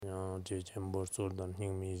제 쳔보 소던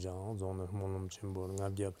힘미장 존의 몸 쳔보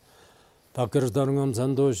납잡 바크르다르감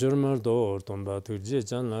산도 셔머도 돈바 투지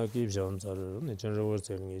잔라 기브잠자르 네전르워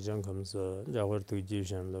세링이 장감서 자월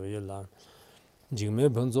투지션로 일라 지금의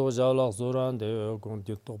번조자락 소란데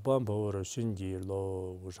공디 똑반 보러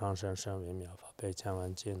신기로 우상산산 외미아파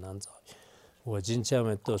배창완제 난자我今天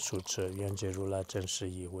为得主持，愿解如来真实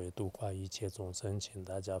义，为度化一切众生，请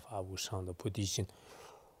大家发无上的菩提心。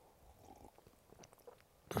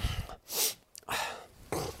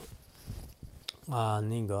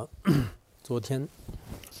昨天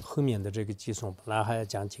后面的这个寄送，本来还要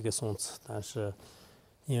讲几个宋词，但是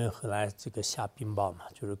因为后来这个下冰雹嘛，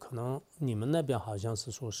就是可能你们那边好像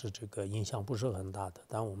是说是这个影响不是很大的，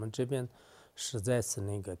但我们这边实在是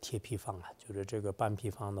那个铁皮房啊，就是这个半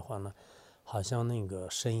皮房的话呢。好像那个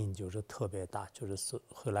声音就是特别大，就是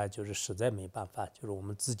后来就是实在没办法，就是我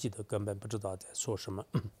们自己的根本不知道在说什么。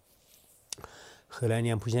后来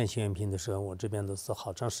念普贤行愿品的时候，我这边都是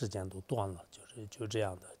好长时间都断了，就这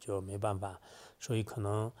样的，就没办法，所以可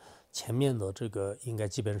能前面的这个应该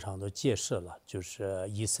基本上都解释了，就是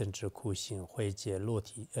一生之苦心，会解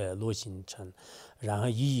落心尘，然后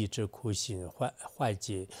一意之苦心，坏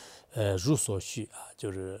解入所需啊，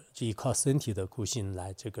就是依靠身体的苦心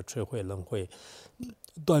来这个摧毁轮回，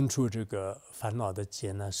断除这个烦恼的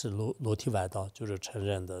结呢，是裸体外道，就是承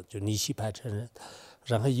认的，就尼西派承认。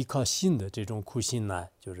然后依靠心的这种苦心呢，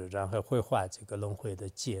就是然后毁坏这个轮回的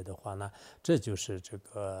戒的话呢，这就是这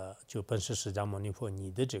个就本师释迦牟尼佛你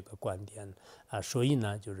的这个观点啊，所以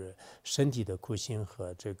呢，就是身体的苦心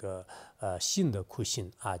和这个心的苦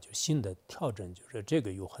心啊，就心的调整，就是这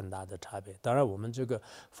个有很大的差别。当然，我们这个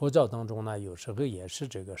佛教当中呢，有时候也是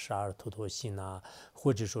这个十二陀心啊，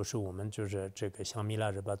或者说是我们就是这个像弥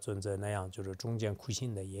勒日巴尊者那样，就是中间苦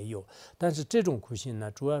心的也有，但是这种苦心呢，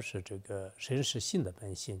主要是这个人是心的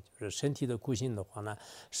本性，就是身体的苦心的话呢，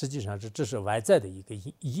实际上这是外在的一个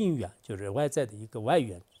因缘，就是外在的一个外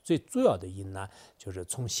缘。最主要的因呢，就是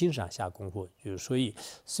从心上下功夫。就是所以，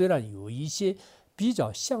虽然有一些比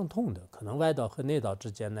较相通的，可能外道和内道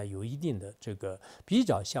之间呢有一定的这个比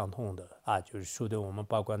较相通的啊，就是说的我们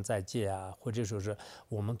报关在戒啊，或者说是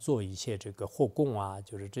我们做一些这个护供啊，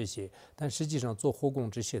就是这些。但实际上做护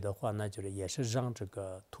供这些的话呢，就是也是让这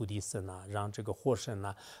个土地僧啊，让这个货僧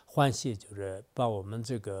啊欢喜，就是把我们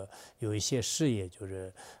这个有一些事业，就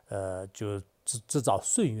是就。制造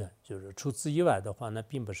顺缘，就是除此以外的话呢，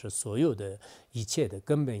并不是所有的一切的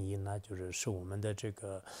根本因呢，是我们的这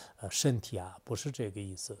个身体啊，不是这个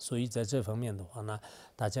意思。所以在这方面的话呢，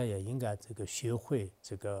大家也应该这个学会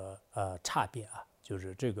这个差别啊，就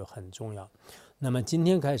是这个很重要。那么今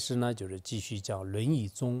天开始呢，就是继续讲论义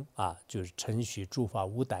宗啊，就是承许诸法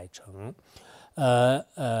无代成，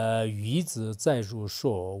余子再入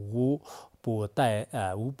说无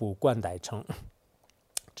不冠代成。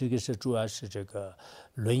这个是主要是这个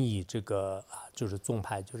论义这个啊，就是宗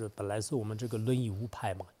派，就是本来是我们这个论义无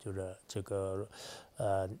派嘛，就是这个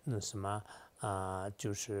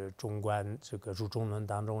就是中观这个入中论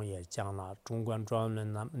当中也讲了，中观专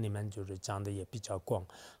论呢里面就是讲的也比较广，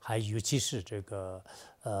还尤其是这个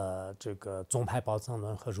宗派宝藏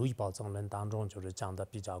论和如意宝藏论当中就是讲的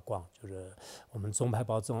比较广，就是我们宗派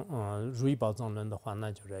如意宝藏论的话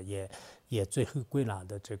呢，就是也最后归纳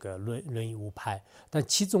的这个论义无派，但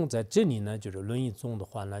其中在这里呢，就是论义宗的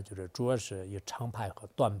话呢，就是主要是有长派和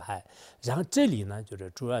短派，然后这里呢就是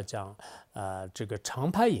主要讲这个长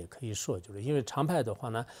派也可以说，就是因为长派的话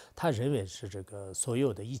呢，他认为是这个所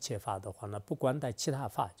有的一切法的话呢，不管带其他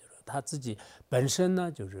法，就是他自己本身呢，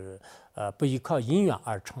就是不依靠因缘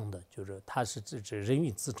而成的，就是它是人欲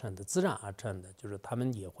自成的，自然而成的，就是他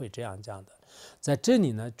们也会这样讲的。在这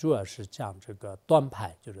里呢，主要是讲这个短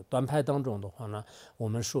派，就是短派当中的话呢，我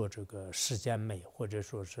们说这个世间美，或者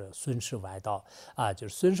说是孙氏外道啊，就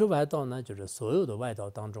是孙氏外道呢，就是所有的外道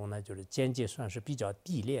当中呢，就是间接算是比较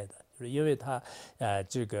低劣的。就是因为他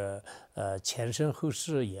前生后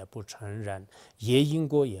世也不承认，业因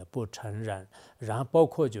果也不承认，然后包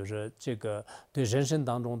括就是这个对人生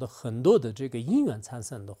当中的很多的这个因缘产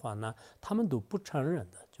生的话呢，他们都不承认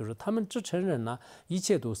的，就是他们只承认呢，一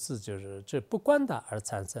切都是就是这不关它而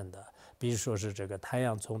产生的。比如说是这个太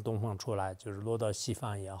阳从东方出来，就是落到西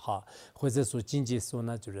方也好，或者说经济说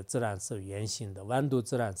呢，就是自然是圆形的，弯度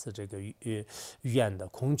自然是这个圆的，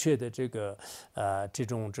孔雀的这个这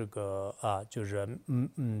种这个就是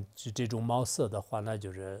这种毛色的话呢，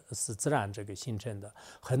是自然这个形成的，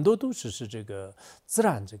很多都是这个自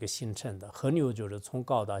然这个形成的。河流就是从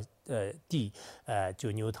高到低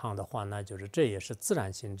就流淌的话呢，就是这也是自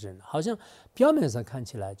然形成的。好像表面上看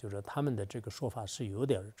起来就是他们的这个说法是有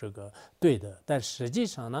点这个对的。但实际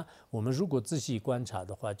上呢，我们如果仔细观察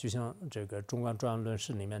的话，就像这个中观中央论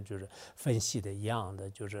释里面就是分析的一样的，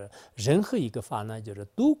就是任何一个法呢，就是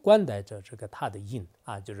都关带着这个它的因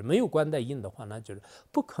啊，就是没有关带因的话呢，就是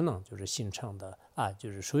不可能就是形成的啊，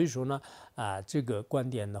就是所以说呢这个观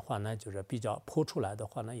点的话呢，就是比较剖出来的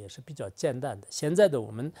话呢，也是比较简单的。现在的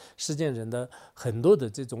我们实践人的很多的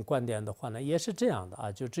这种观点的话呢，也是这样的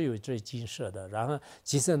啊，就只有这金色的，然后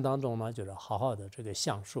集生当中呢，就是好好的这个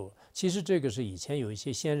享受。其实这个是以前有一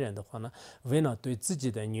些先人的话呢，为了对自己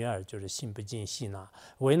的女儿就是心不尽心呐，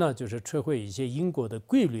为了就是摧毁一些因果的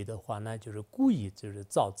规律的话呢，就是故意就是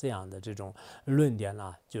造这样的这种论点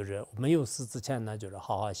啦，就是没有死之前呢，就是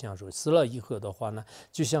好好享受，死了以后的话呢，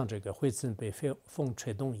就像这个灰尘被风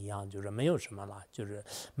吹动一样，就是没有什么了，就是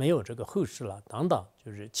没有这个后世了等等，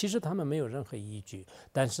就是其实他们没有任何依据，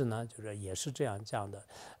但是呢，就是也是这样讲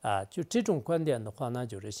的就这种观点的话呢，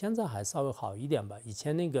就是现在还稍微好一点吧。以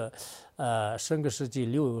前那个上个世纪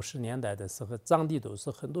60年代的时候，藏地都是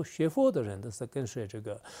很多学佛的人都是跟随这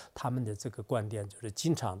个他们的这个观点，就是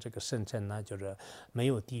经常这个声称呢，就是没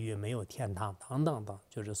有地狱、没有天堂等等等，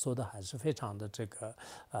就是说的还是非常的这个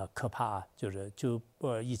可怕啊，就是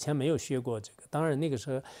以前没有学过这个，当然那个时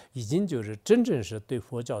候已经就是真正是对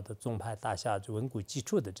佛教的宗派打下就稳固基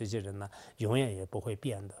础的这些人呢，永远也不会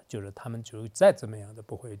变的，就是他们就再怎么样都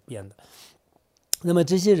不会变的。那么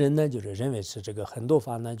这些人呢，就是认为是这个很多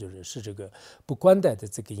法呢，是这个不关带的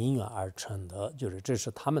这个因缘而成的，就是这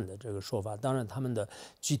是他们的这个说法。当然，他们的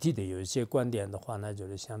具体的有一些观点的话呢，就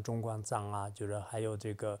是像中观藏啊，就是还有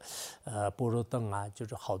这个般若灯啊，就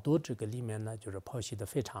是好多这个里面呢，就是剖析的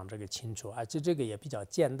非常这个清楚，而且这个也比较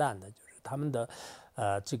简单的，就是他们的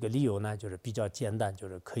这个理由呢，就是比较简单，就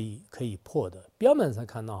是可以破的。表面上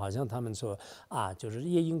看到好像他们说就是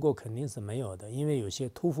业因果肯定是没有的，因为有些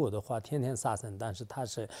屠夫的话天天杀生，但是他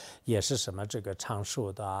也是什么这个长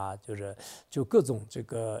寿的啊，就各种这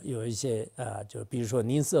个有一些就比如说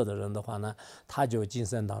吝啬的人的话呢，他就精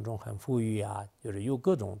神当中很富裕啊，就是有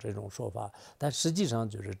各种这种说法。但实际上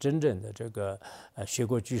就是真正的这个学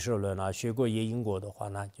过俱舍论啊，学过业因果的话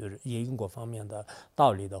呢，就是业因果方面的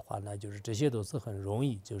道理的话呢，就是这些都是很容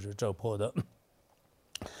易就是折破的。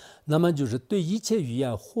那么就是对一切语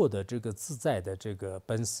言获得这个自在的这个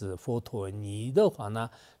本师佛陀，你的话呢，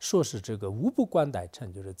说是这个无不关待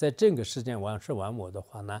成，就是在这个世间万事万物的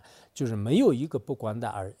话呢，就是没有一个不关待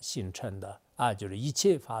而形成的就是一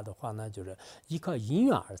切法的话呢，就是依靠因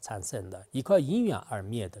缘而产生的，依靠因缘而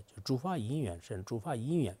灭的，就诸法因缘生，诸法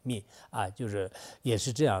因缘灭就是也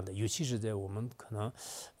是这样的。尤其是在我们可能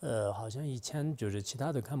好像以前就是其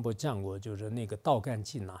他的看播讲过，就是那个道干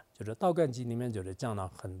经啊，就是道干经里面就是讲了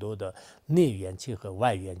很多的内元气和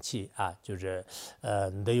外元气就是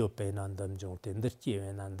都有被难的种等的结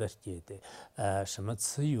缘难的结的什么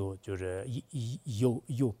持有就是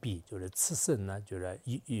有弊，就是此生呢就是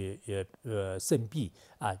生弊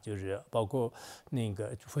就是包括那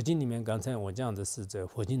个佛经里面，刚才我讲的是在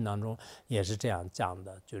佛经当中也是这样讲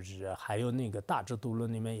的，就是还有那个大智度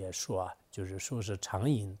论里面也说就是说是长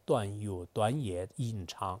因短有，短也因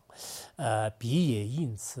长，彼也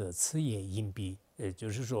因此，此也因彼。也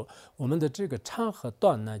就是说，我们的这个长和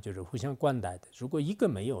短呢，就是互相关待的。如果一个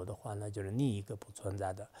没有的话呢，就是另一个不存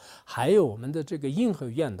在的。还有我们的这个因和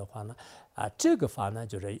缘的话呢，这个法呢，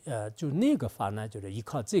就是就那个法呢，就是依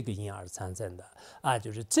靠这个因而产生的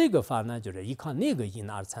就是这个法呢，就是依靠那个因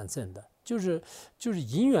而产生的。就是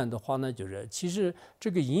因缘的话呢，就是其实这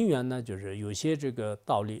个因缘呢，就是有些这个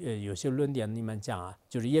道理，有些论点里面讲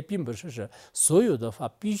就是也并不是所有的法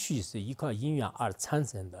必须是依靠因缘而产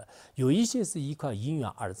生的，有一些是依靠因缘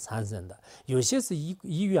而产生的，有些是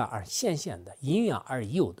因缘而显现的，因缘而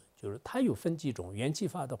有的。就是它有分几种，缘起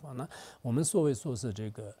法的话呢，我们说是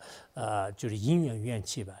这个就是因缘缘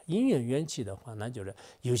起吧。因缘缘起的话呢，就是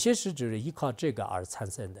有些是就是依靠这个而产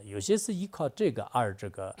生的，有些是依靠这个而这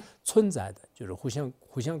个存在的，就是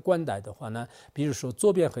互相关待的话呢，比如说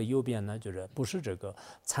左边和右边呢，就是不是这个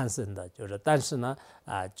产生的，就是但是呢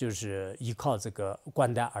就是依靠这个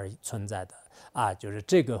关待而存在的。就是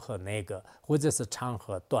这个和那个，或者是长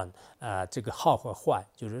和短，这个好和坏，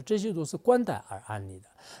就是这些都是关待而安立的。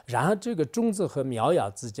然后这个种子和苗芽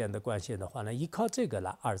之间的关系的话呢，依靠这个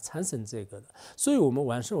来而产生这个的。所以我们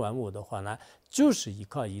万事万物的话呢，就是依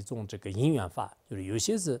靠一种这个因缘法，就是有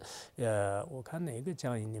些是我看哪个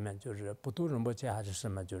讲义里面就是不度仁波切还是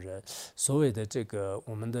什么，就是所谓的这个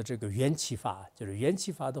我们的这个缘起法，就是缘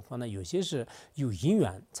起法的话呢，有些是有因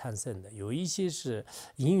缘产生的，有一些是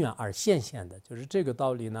因缘而现现的，就是这个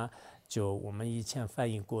道理呢。就我们以前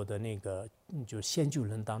翻译过的那个，就先救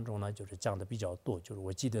论当中呢，就是讲的比较多。就是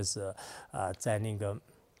我记得是在那个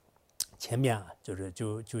前面啊，就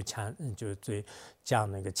最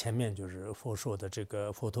讲那个前面就是佛陀的这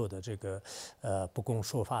个不共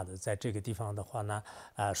说法的，在这个地方的话呢，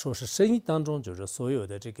说是生意当中就是所有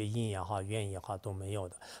的这个因也好缘也好都没有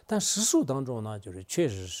的，但实数当中呢，就是确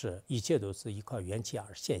实是一切都是依靠缘起而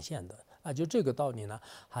现的啊，就这个道理呢，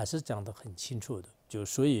还是讲得很清楚的。就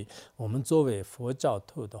所以，我们作为佛教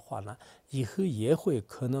徒的话呢，以后也会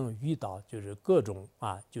可能遇到就是各种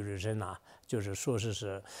就是人就是说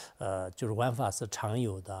就是玩法是常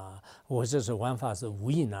有的，或者是玩法是无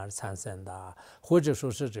因而产生的，或者说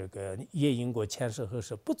是这个业因果前世后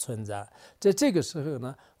世不存在。在这个时候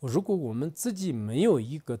呢，如果我们自己没有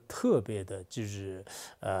一个特别的，就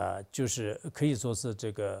是可以说是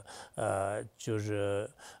这个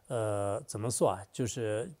怎么说啊，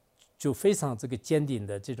就非常这个坚定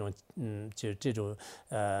的这种就这种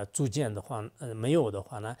铸剑的话没有的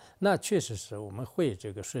话呢，那确实是我们会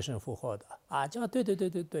这个水深火热的啊，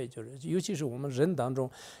对，就是尤其是我们人当中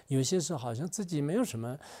有些时候好像自己没有什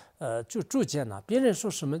么就铸剑呢，别人说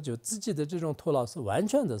什么就自己的这种头脑是完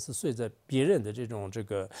全的是随着别人的这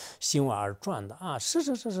个行为而转的啊，是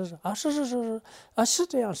啊，是啊，是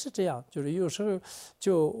这样，就是有时候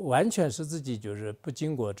就完全是自己就是不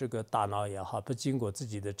经过这个大脑也好，不经过自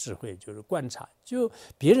己的智慧就是观察，就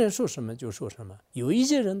别人说什么就说什么。有一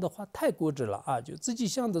些人的话太固执了啊，就自己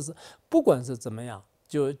想的是不管是怎么样。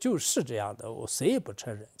就是这样的，我谁也不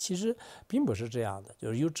承认。其实并不是这样的，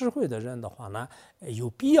就是有智慧的人的话呢，有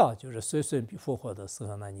必要就是随复活的时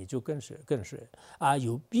候呢，你就跟随啊；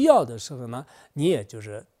有必要的时候呢，你也就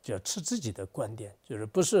是持自己的观点，就是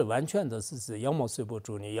不是完全的是要么随波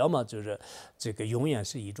逐流，要么就是这个永远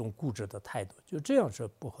是一种固执的态度，就这样是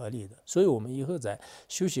不合理的。所以我们以后在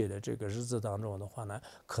修学的这个日子当中的话呢，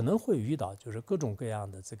可能会遇到就是各种各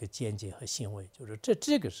样的这个见解和行为，就是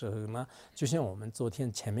这个时候呢，就像我们昨天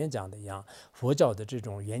前面讲的一样，佛教的这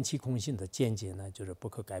种缘起空性的见解呢，就是不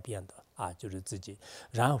可改变的啊，就是自己。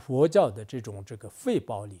然后佛教的这个非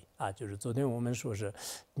暴力啊，就是昨天我们说是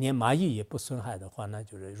连蚂蚁也不损害的话呢，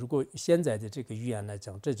就是如果现在的这个语言来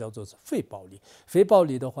讲，这叫做是非暴力。非暴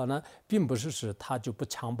力的话呢，并不是他就不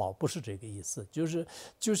强暴，不是这个意思，就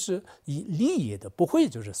是以利益的不会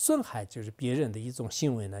就是损害就是别人的一种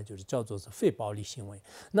行为呢，就是叫做是非暴力行为。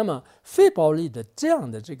那么非暴力的这样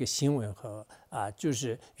的这个行为和就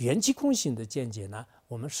是缘起空性的见解呢，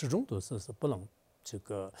我们始终都是不能这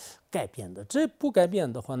个改变的。这不改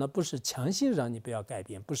变的话呢，不是强行让你不要改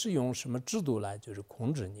变，不是用什么制度来就是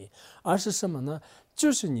控制你，而是什么呢？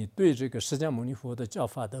就是你对这个释迦牟尼佛的教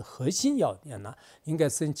法的核心要点呢，应该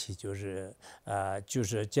升起就是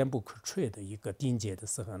坚不可摧的一个境界的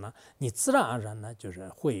时候呢，你自然而然呢就是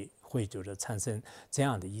会就是产生这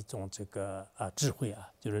样的一种这个智慧啊，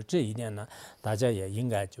就是这一点呢，大家也应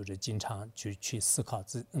该就是经常去思考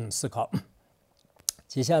思考。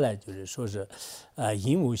接下来就是说是，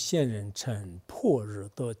因无现人称破日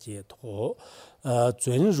得解脱，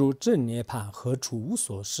尊如正涅槃，何处无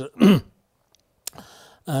所事。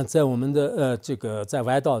在我们的这个在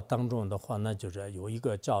外道当中的话呢，就是有一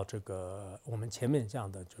个叫这个我们前面讲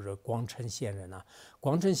的，就是广成仙人啊。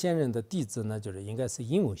广成仙人的弟子呢，就是应该是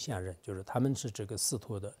因无仙人，就是他们是这个师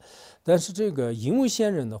徒的。但是这个因无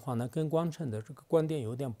仙人的话呢，跟广成的这个观点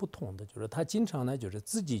有点不同的，就是他经常呢就是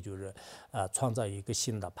自己就是创造一个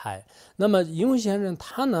新的派。那么因无仙人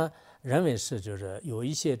他呢，认为是就是有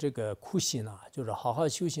一些这个苦行啊，就是好好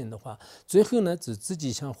修行的话，最后呢自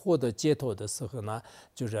己想获得解脱的时候呢，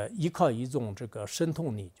就是依靠一种这个神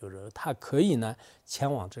通力，就是他可以呢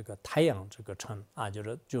前往这个太阳这个城啊，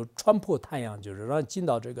就穿破太阳，就是让进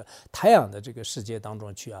到这个太阳的这个世界当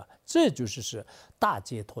中去啊，这就是大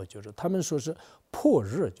解脱，就是他们说是破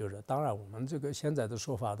日，就是当然我们这个现在的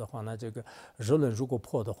说法的话呢，这个日轮如果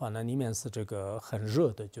破的话呢，里面是这个很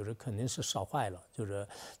热的，就是肯定是烧坏了，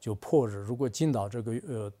就破日。如果进到这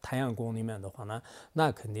个太阳宫里面的话呢，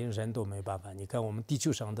那肯定人都没办法。你看我们地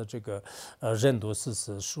球上的这个人都是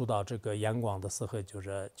受到这个阳光的时候，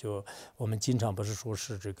就我们经常不是说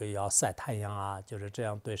是这个要晒太阳啊，就是这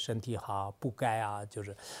样对身体好，不该啊，就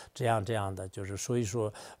是这样的，就是所以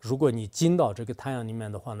说，如果你进到这个太阳里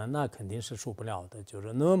面的话呢，那肯定是受不了的，就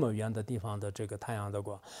是那么远的地方的这个太阳的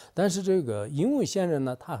光。但是这个因为仙人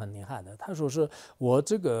呢，他很厉害的，他说是我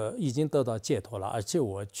这个已经得到解脱了，而且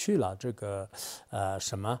我去了这个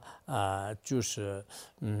就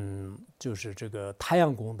是这个太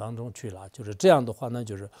阳宫当中去了，就是这样的话呢，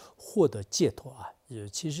就是获得解脱啊。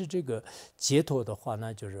其实这个解脱的话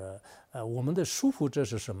呢，就是我们的舒服这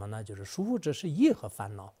是什么呢？就是舒服这是业和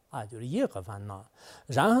烦恼啊，就是业和烦恼。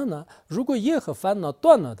然后呢，如果业和烦恼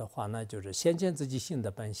断了的话呢，就是显见自己性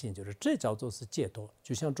的本性，就是这叫做是解脱。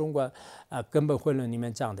就像中观根本慧论里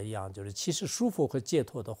面讲的一样，就是其实舒服和解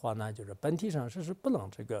脱的话呢，就是本体上是不能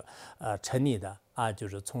这个成立的。啊，就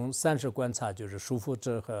是从三世观察，就是舒服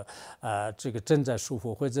之和这个正在舒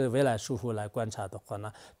服或者未来舒服来观察的话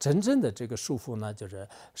呢，真正的这个舒服呢，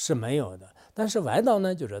是没有的。但是外道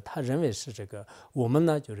呢，就是他认为是这个我们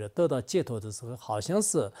呢，就是得到解脱的时候，好像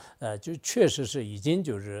是就确实是已经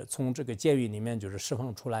就是从这个监狱里面就是释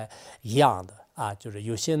放出来一样的。啊，就是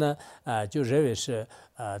有些呢，就认为是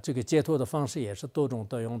这个解脱的方式也是多种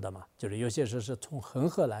多用的嘛。就是有些是从恒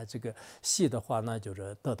河来这个细的话呢，就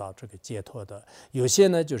是得到这个解脱的；有些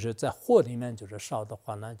呢，就是在火里面就是烧的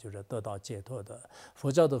话呢，就是得到解脱的。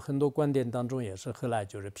佛教的很多观点当中也是后来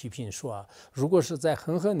就是批评说啊，如果是在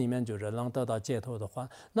恒河里面就是能得到解脱的话，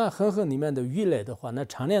那恒河里面的鱼类的话，那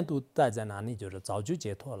常年都待在那里，就是早就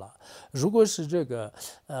解脱了。如果是这个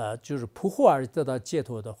就是扑火而得到解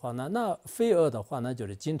脱的话呢，那飞蛾的话呢，就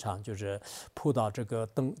是经常就是扑到这个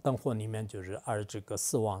灯火里面，就是而这个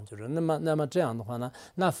死亡，就是那么这样的话呢，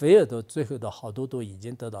那飞蛾的最后的好多都已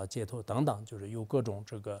经得到解脱等等，就是有各种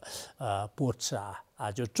这个驳斥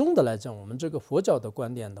就总的来讲，我们这个佛教的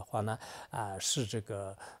观点的话呢，是这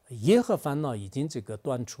个业和烦恼已经这个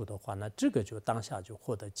断除的话呢，这个就当下就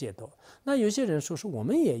获得解脱。那有些人说是我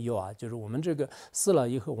们也有啊，就是我们这个死了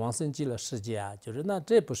以后往生极乐世界啊，就是那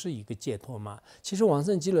这不是一个解脱吗？其实往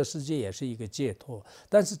生极乐世界也是一个解脱，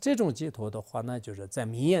但是这种解脱的话呢，就是在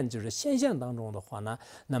明眼就是现象当中的话呢，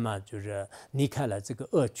那么就是离开了这个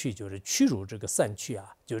恶趣，就是去除这个善趣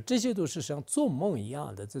啊，就这些都是像做梦一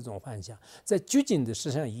样的这种幻想，在究竟的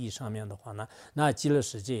实相意义上面的话呢，那极乐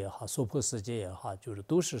世界也好，娑婆世界也好，就是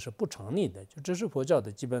都是不成立的。就这是佛教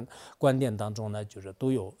的基本观点当中呢，就是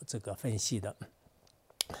都有这个分析的。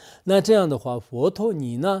那这样的话，佛陀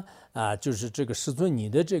你呢就是这个世尊你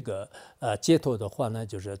的这个解脱的话呢，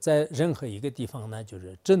就是在任何一个地方呢，就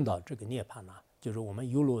是证到这个涅槃了。就是我们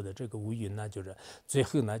有漏的这个无云呢，就是最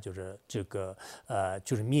后呢，就是这个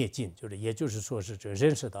就是灭尽，就是也就是说是这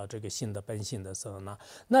认识到这个心的本性的时候呢，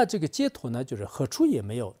那这个解脱呢，就是何处也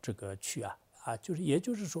没有这个去就是也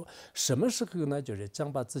就是说，什么时候呢，就是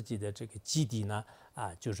将把自己的这个基底呢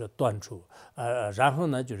就是断除，然后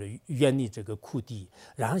呢，就是远离这个苦地，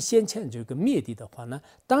然后先前这个灭地的话呢，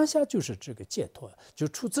当下就是这个解脱。就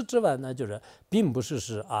除此之外呢，就是并不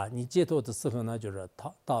是你解脱的时候呢，就是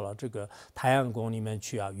到了这个太阳宫里面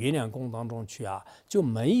去月亮宫当中去就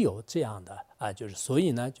没有这样的就是所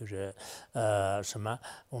以呢，就是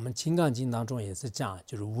我们《金刚经》当中也是讲，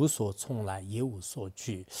就是无所从来，也无所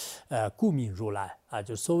去，故名如来。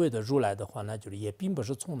就所谓的如来的话呢，就是也并不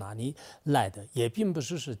是从哪里来的，也并不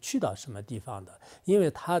是去到什么地方的，因为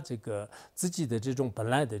他这个自己的这种本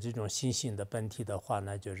来的这种心性的本体的话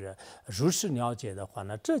呢，就是如是了解的话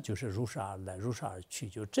呢，这就是如是而来，如是而去，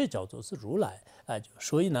就这叫做是如来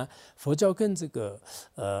所以呢，佛教跟这个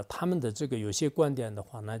他们的这个有些观点的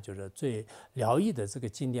话呢，就是最疗愈的这个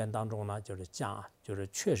经典当中呢，就是讲就是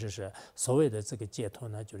确实是所谓的这个解脱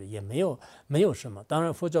呢，就是也没有什么。当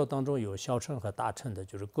然，佛教当中有小乘和大乘的，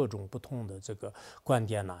就是各种不同的这个观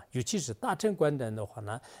点呢。尤其是大乘观点的话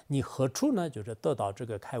呢，你何处呢，就是得到这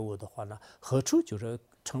个开悟的话呢，何处就是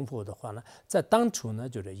成佛的话呢，在当初呢，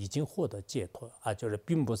就是已经获得解脱就是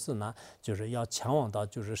并不是呢，就是要前往到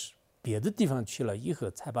就是别的地方去了以后，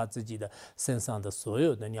才把自己的身上的所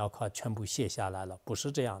有的镣铐全部卸下来了，不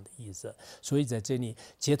是这样的意思。所以在这里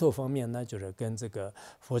解脱方面呢，就是跟这个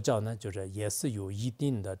佛教呢，就是也是有一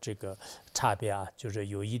定的这个差别就是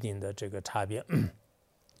有一定的这个差别。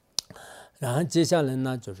然后接下来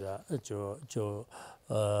呢，就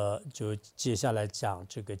接下来讲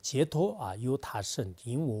这个解脱由他生，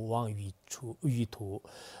因无往于途，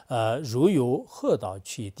如有鹤道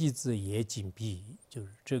去，弟子也紧闭。就是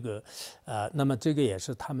这个那么这个也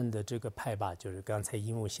是他们的这个派吧，就是刚才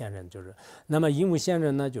鹦鹉仙人那么鹦鹉仙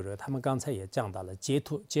人呢，就是他们刚才也讲到了解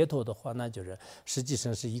脱的话呢，就是实际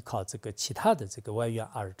上是依靠这个其他的这个外缘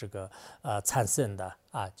而这个产生的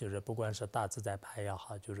就是不管是大自在派也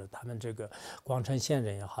好，就是他们这个广成仙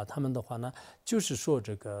人也好，他们的话呢，就是说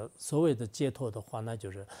这个所谓的解脱的话呢，就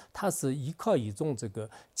是它是依靠一种这个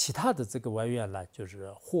其他的这个外缘来就是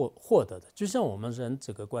获得的，就像我们人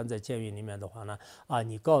这个关在监狱里面的话呢。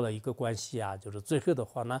你告了一个关系就是最后的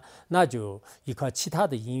话呢，那就依靠其他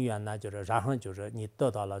的因缘呢，就是然后就是你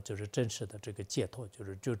得到了就是真实的这个解脱，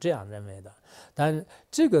就这样认为的。但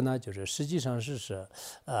这个呢，就是实际上是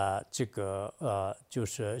这个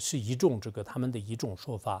是一种他们的一种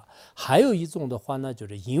说法。还有一种的话呢，就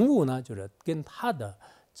是鹦鹉呢，就是跟他的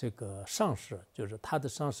这个上师，就是他的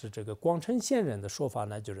上师这个广成仙人的说法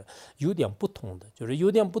呢，就是有点不同的，就是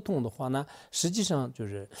有点不同的话呢，实际上就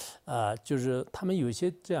是他们有一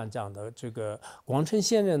些这样讲的，这个广成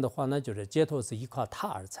仙人的话呢，就是解脱是依靠他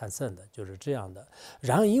而产生的，就是这样的。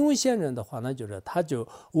然后因为仙人的话呢，就是他就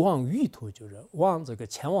往欲途，就是往这个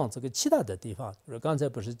前往这个其他的地方，就是刚才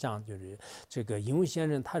不是讲，就是这个因为仙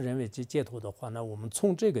人他认为这解脱的话呢，我们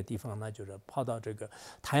从这个地方呢，就是跑到这个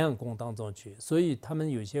太阳宫当中去，所以他们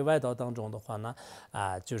有些外道当中的话呢，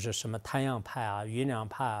就是什么太阳派啊、月亮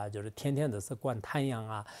派啊，就是天天的是观太阳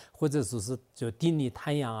啊，或者说是就定力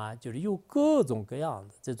太阳啊，就是有各种各样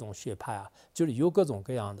的这种学派啊，就是有各种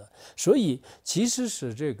各样的。所以其实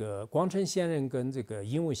是这个广成仙人跟这个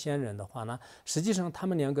因为仙人的话呢，实际上他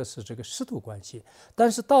们两个是这个师徒关系，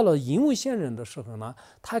但是到了因为仙人的时候呢，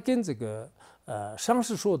他跟这个上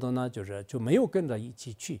师说的呢，就没有跟着一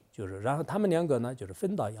起去，然后他们两个呢，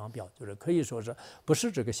分道扬镳，可以说是不是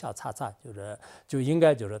这个小叉叉，就应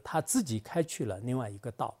该他自己开去了另外一个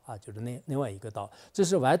道啊，另外一个道。这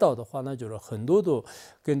是外道的话呢，很多都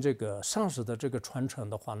跟这个上师的这个传承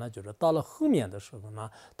的话呢，到了后面的时候呢，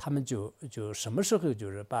他们就什么时候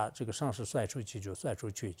把这个上师甩出去就甩出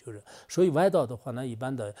去，所以外道的话呢，一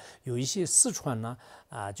般的有一些四传呢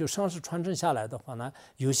就上师传承下来的话呢，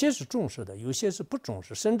有些是重视的，有些是不重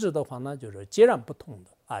视，甚至的话呢，截然不同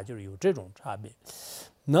的啊，有这种差别。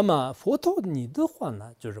那么佛陀你的话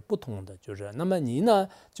呢，不同的，那么你呢，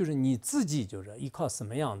你自己依靠什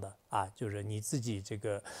么样的啊？你自己这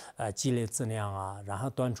个积累资粮啊，然后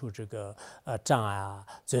断除这个障碍啊，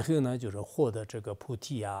最后呢获得这个菩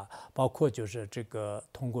提啊，包括这个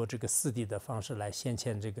通过这个四谛的方式来显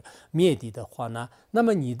现这个灭谛的话呢，那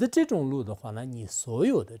么你的这种路的话呢，你所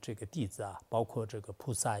有的这个弟子啊，包括这个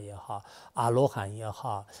菩萨也好，阿罗汉也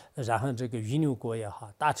好，然后这个余牛国也好，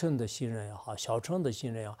大乘的信人也好，小乘的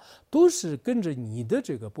信人也好，都是跟着你的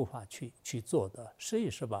这个步伐去做的，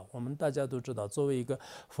是吧？我们大家都知道，作为一个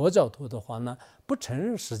佛教徒的话呢，不承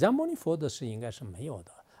认释迦牟尼佛的是应该是没有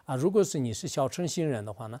的啊。如果是你是小乘信人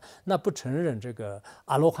的话呢，那不承认这个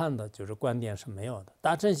阿罗汉的观点是没有的。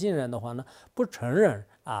大乘信人的话呢，不承认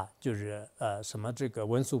啊，什么这个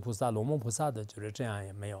文殊菩萨、龙摩菩萨的这样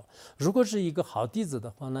也没有。如果是一个好弟子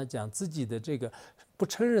的话呢，讲自己的这个不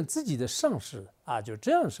承认自己的上师啊，就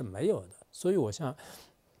这样是没有的。所以我想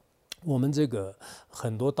我们这个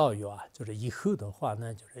很多道友啊，以后的话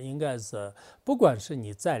呢，应该是不管是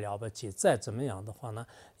你再了不起，再怎么样的话呢，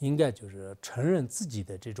应该承认自己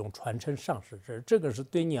的这种传承上师，这个是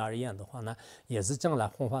对你而言的话呢，也是将来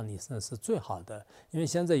弘法利生是最好的。因为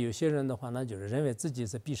现在有些人的话呢，认为自己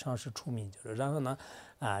是比上师出名，然后呢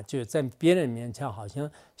就在别人面前好像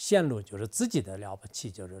显露自己的了不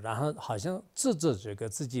起，然后好像自这个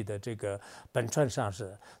自己的这个本传上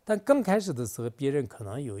师。但刚开始的时候，别人可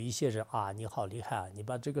能有一些人啊，你好厉害啊，你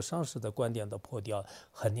把这个上师的观点都破掉，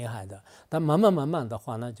很厉害的。但慢慢的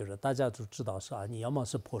话呢，大家都知道是啊，你要么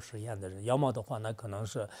是破实验的人，要么的话呢，可能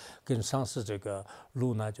是跟上师这个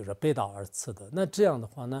路呢背道而驰的。那这样的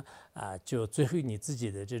话呢就最后你自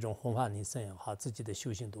己的这种弘法利生也好，自己的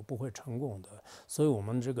修行都不会成功的。所以我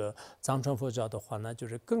们这个藏传佛教的话呢，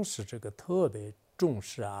更是这个特别重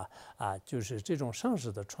视这种上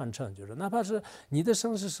师的传承，哪怕是你的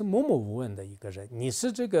上师是默默无闻的一个人，你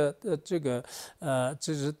是这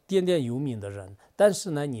是颠颠有名的人，但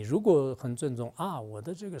是呢，你如果很尊重啊，我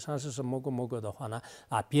的这个上师是某个的话呢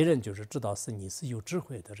别人知道是你是有智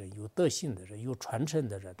慧的人，有德行的人，有传承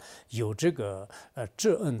的人，有这个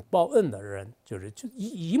知恩报恩的人，就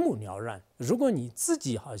一目了然。如果你自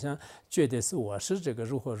己好像觉得是我是这个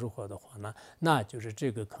如何的话呢，那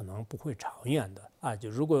这个可能不会长远的啊。就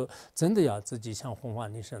如果真的要自己想弘法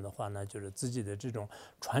利生的话呢，自己的这种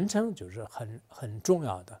传承很重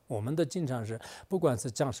要的。我们的经常是不管是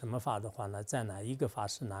讲什么法的话呢，在哪一个法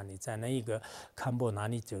师哪里，在哪一个堪布哪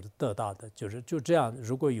里得到的，就这样。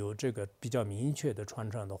如果有这个比较明确的传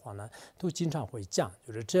承的话呢，都经常会讲，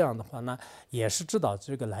这样的话呢，也是知道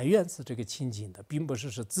这个来源是这个清净的，并不是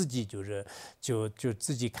自己就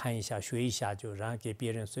自己看一下学一下，然后给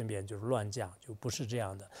别人顺便乱讲，就不是这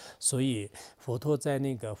样的。所以佛陀在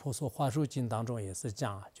那个《佛说华严经》当中也是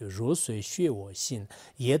讲，如水学我心，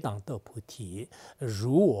也当得菩提，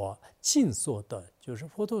如我尽所得。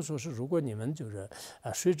佛陀说是，如果你们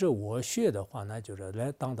随着我学的话呢，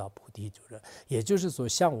来当到菩提，也就是说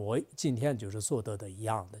像我今天所得的一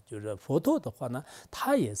样的。佛陀的话呢，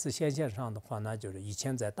他也是显现上的话呢，以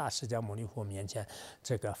前在大释迦牟尼佛面前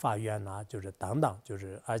这个发愿啊，等等，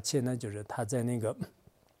而且呢他在那个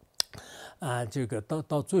这个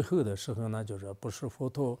到最后的时候呢，就是不是佛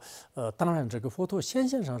陀，当然这个佛陀先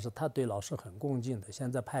现上是他对老师很恭敬的。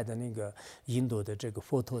现在拍的那个印度的这个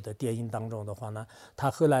佛陀的电影当中的话呢，他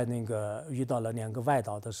后来那个遇到了2个外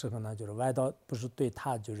道的时候呢，就是外道不是对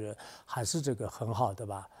他就是还是这个很好的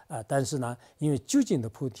吧，但是呢，因为究竟的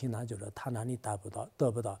菩提呢，就是他哪里得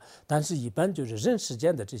不到，但是一般就是人世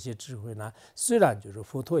间的这些智慧呢，虽然就是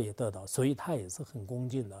佛陀也得到，所以他也是很恭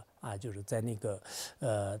敬的就是在那个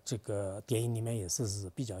这个电影里面也是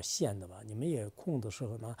比较现的吧。你们也空的时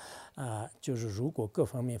候呢，就是如果各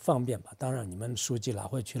方面方便吧，当然你们书记拿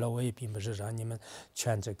回去了，我也并不是让你们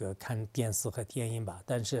全这个看电视和电影吧。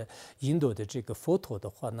但是印度的这个佛陀的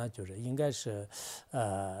话呢，就是应该是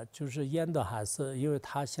就是演的还是因为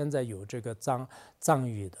他现在有这个藏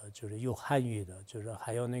语的，就是有汉语的，就是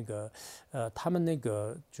还有那个他们那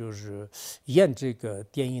个就是演这个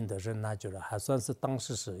电影的人呢，就是还算是当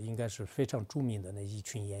时是应该是非常著名的那一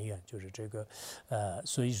群演员，就是这个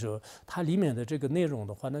所以说它里面的这个内容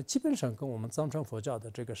的话呢，基本上跟我们藏传佛教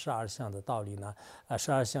的这个12相的道理呢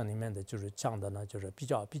，12相里面的就是讲的呢，就是比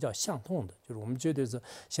较相通的，就是我们觉得是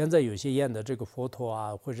现在有些演的这个佛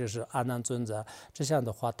陀或者是阿难尊者这样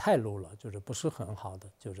的话太 low 了，就是不是很好的，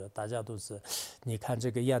就是大家都是你看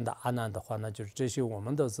这个演的阿难的话呢，就是这些我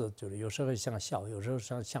们都是就是有时候想笑，有时候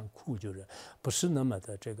想哭，就是不是那么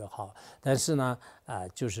的这个好。但是呢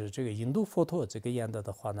就是这个印度佛陀这个演的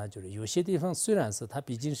话呢，就是有些地方虽然是它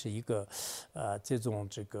毕竟是一个这种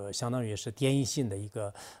这个相当于是电影性的一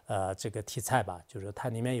个这个题材吧，就是它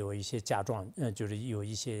里面有一些假装就是有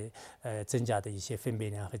一些增加的一些分贝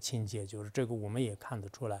量和情节，就是这个我们也看得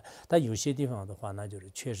出来。但有些地方的话呢，就是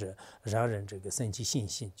确实让人这个升起信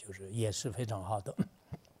心，就是也是非常好的。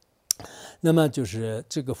那么就是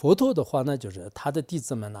这个佛陀的话呢，就是他的弟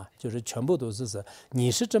子们呢，就是全部都是你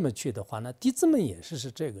是这么去的话呢，弟子们也是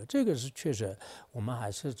这个是确实我们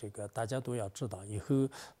还是这个大家都要知道，以后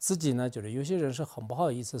自己呢就是有些人是很不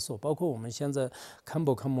好意思说，包括我们现在堪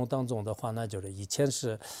布当中的话呢，就是以前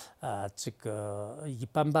是这个一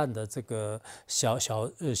般般的这个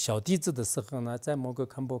小弟子的时候呢，在某个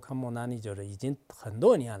堪布那里就是已经很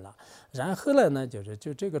多年了，然后呢就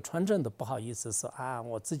这个传承的不好意思说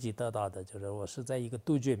我自己得到的，就是我是在一个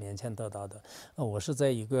杜鹃面前得到的，我是在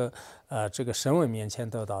一个这个神文面前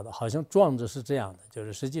得到的，好像装着是这样的，就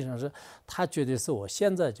是实际上是他觉得是我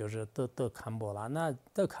现在就是得堪布了，那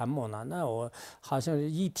得堪布了，那我好像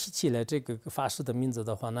一提起来这个法师的名字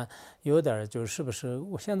的话呢，有点就是不是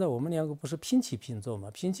现在我们2个不是平起平坐嘛？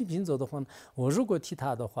平起平坐的话，我如果提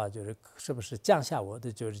他的话，就是是不是降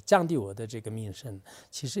低我的这个名声？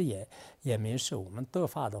其实也没事。我们得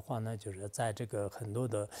法的话呢，就是在这个很多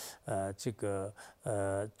的这个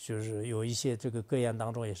就是有一些这个格言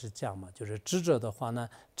当中也是这样嘛，就是智者的话呢，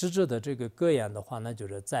智者的这个格言的话呢，就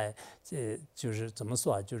是在就是怎么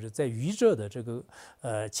说啊，就是在愚者的这个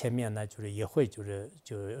前面呢，就是也会就是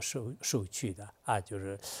受去的就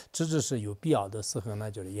是智者是有必要的时候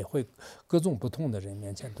呢，就是也会各种不同的人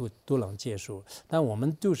面前都能接受。但我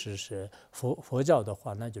们是佛教的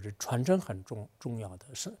话，那就是传承很重要的，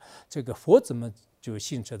是这个佛怎么就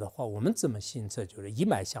行持的话，我们怎么行持就是一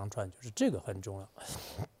脉相传，就是这个很重要。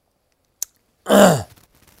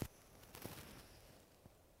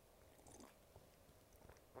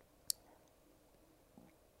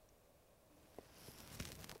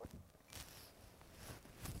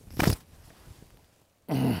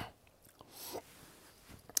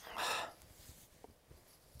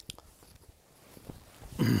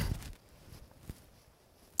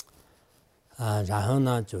然后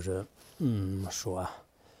呢，就是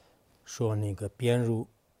说那个边如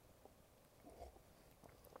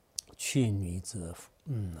去女子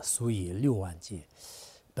素以6万劫，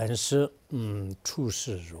本是处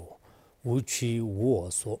世如无躯无我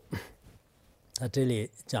所。他这里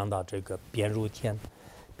讲到这个边如天，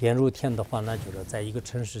边如天的话呢，就是在一个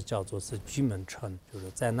城市叫做是居门城，就是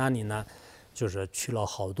在那里呢，就是娶了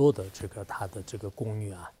好多的这个他的这个宫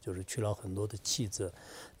女就是娶了很多的妻子。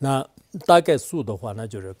那大概数的话呢，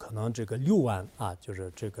就是可能这个6万就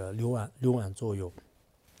是这个6万左右。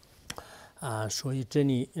所以这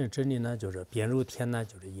里呢，就是边如天呢，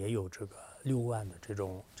就是也有这个6万的这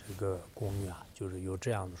个宫女就是有这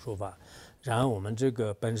样的说法。然后我们这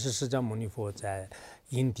个本师释迦牟尼佛在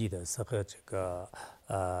因地的时候，这个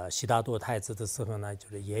悉达多太子的时候呢，就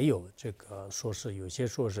是也有这个说是有些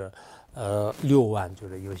说是6万，就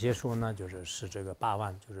是有些说呢是这个8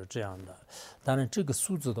万，就是这样的。当然这个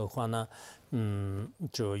数字的话呢，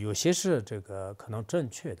就有些是这个可能正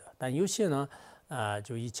确的，但有些呢。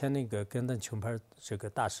就以前那个根本琼派这个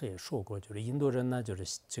大师也说过，就是印度人呢，就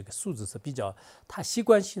是这个数字是比较他习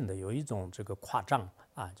惯性的有一种这个夸张，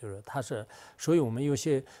就是它是，所以我们有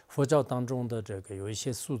些佛教当中的这个有一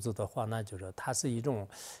些数字的话呢，就是它是一种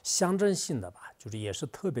象征性的吧，就是也是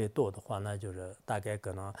特别多的话呢，就是大概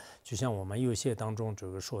可能就像我们有些当中这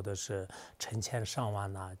个说的是成千上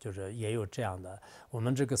万就是也有这样的。我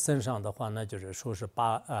们这个身上的话呢，就是说是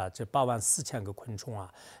这84000个昆虫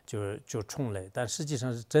就虫类，但实际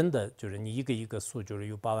上是真的，就是你一个一个数，就是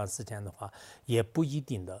有84000的话，也不一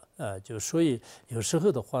定的，就所以有时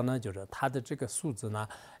候的话呢，就是它的这个数字呢，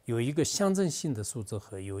有一个象征性的数字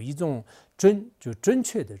和有一种准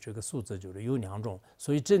确的这个数字，就是有2种。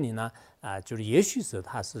所以这里呢，就是也许是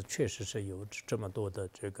它是确实是有这么多的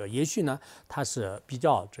这个，也许呢它是比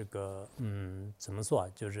较这个怎么说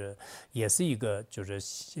就是也是一个就是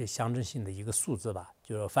象征性的一个数字吧。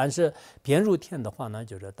就是凡是边入天的话呢，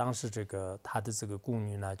就是当时这个他的这个宫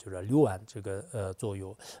女呢，就是6万这个左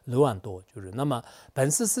右，6万多。就是那么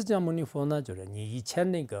本师释迦牟尼佛呢，就是你以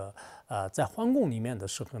前那个在皇宫里面的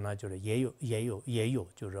时候呢，就是也有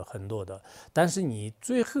就是很多的，但是你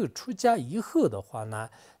最后出家以后的话呢，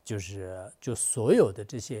就所有的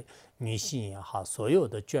这些女性也好，所有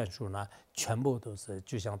的眷属呢，全部都是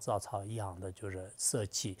就像稻草一样的，就是舍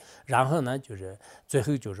弃，然后呢，就是最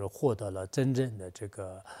后就是获得了真正的这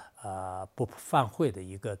个不犯慧的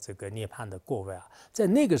一个这个涅槃的果位在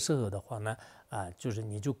那个时候的话呢，就是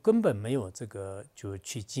你就根本没有这个就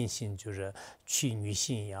去进行就是去女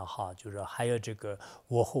性也好，就是还有这个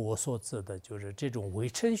我和我所知的，就是这种伪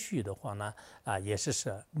程序的话呢，也是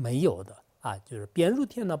没有的。就是边入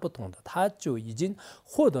天呢不同的，他就已经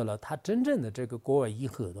获得了他真正的这个果位以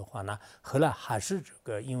后的话呢，后来还是这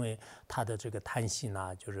个因为他的这个贪心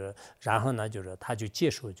就是然后呢就是他就接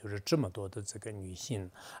受就是这么多的这个女性，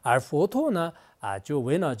而佛陀呢就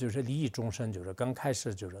为了就是利益众生，就是刚开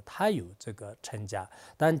始就是他有这个成家，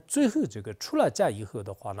但最后这个出了家以后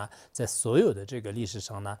的话呢，在所有的这个历史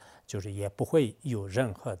上呢，就是也不会有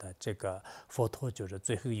任何的这个佛陀就是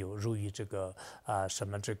最后有入于这个什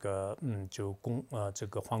么这个就这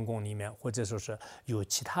个皇宫里面，或者说是有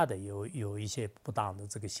其他的有一些不当的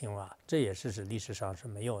这个行为这也是历史上是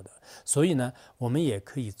没有的。所以呢，我们也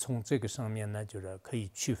可以从这个上面呢，就是可以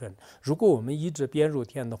区分，如果我们一直边入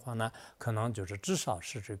天的话呢，可能就是至少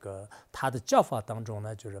是这个他的教法当中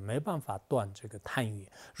呢，就是没办法断这个贪欲。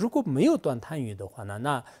如果没有断贪欲的话呢，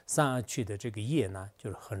那三恶趣的这个业呢，就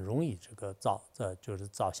是很容易这个就是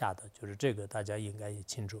造下的，就是这个大家应该也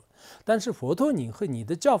清楚。但是佛陀你和你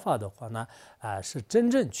的教法的话呢，是真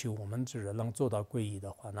正去我们就是能做到皈依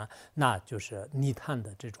的话呢，那就是泥炭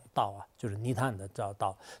的这种道就是泥炭的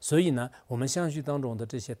道。所以呢，我们相续当中的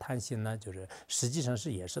这些贪心呢，就是实际上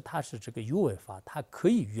也是它是这个有为法，它可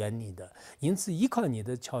以远离的。因此依靠你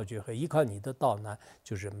的窍诀和依靠你的道呢，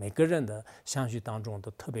就是每个人的相续当中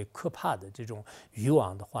都特别可怕的这种欲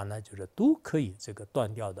望的话呢，就是都可以这个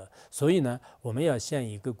断掉的。所以呢，我们要先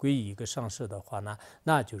一个皈依一个上师的话呢，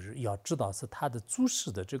那就是要知道是他的诸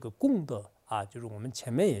事的这个功德就是我们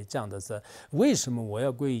前面也讲的是，为什么我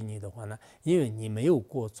要皈依你的话呢？因为你没有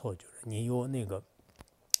过错，就是你有那个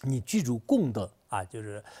你具足功德就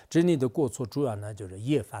是这里的过错主要呢就是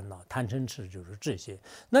业烦恼、贪嗔痴，就是这些。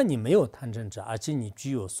那你没有贪嗔痴，而且你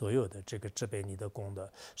具有所有的这个支配你的功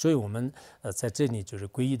德，所以我们在这里就是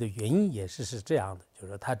皈依的原因也是这样的，就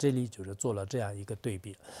是他这里就是做了这样一个对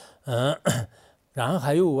比，然后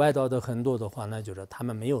还有外道的很多的话呢，就是他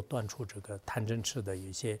们没有断出这个贪嗔痴的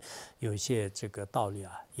有一些这个道理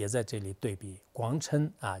也在这里对比。光嗔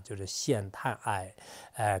就是现贪爱，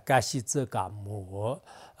嘎西则嘎摩，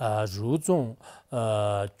如众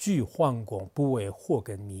具幻功，不为祸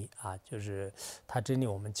根迷就是他这里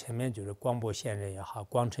我们前面就是光波仙人也好，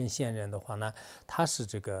光嗔仙人的话呢，他是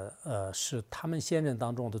这个是他们仙人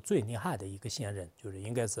当中的最厉害的一个仙人，就是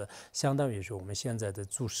应该是相当于是我们现在的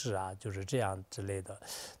祖师就是这样之类的。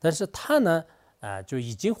但是他呢就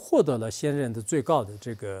已经获得了仙人的最高的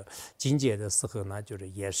这个境界的时候呢，就是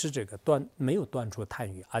也是这个没有断除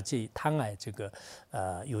贪欲，而且贪爱这个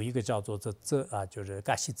有一个叫做就是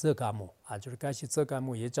嘎西则嘎木就是嘎西则嘎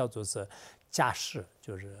木也叫做是架势，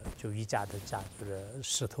就瑜伽的架，就是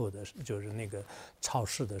石头的，就是那个超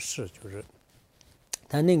市的市，就是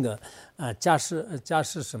他那个架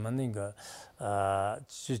势什么那个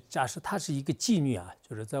就假设她是一个妓女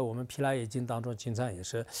就是在我们毗拉耶经当中经常也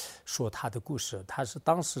是说她的故事。她是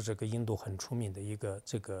当时这个印度很出名的一个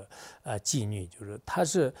这个妓女，就是她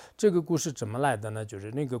是这个故事怎么来的呢？就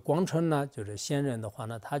是那个光春呢，就是仙人的话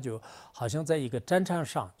呢，他就好像在一个战场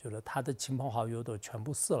上，就是他的亲朋好友都全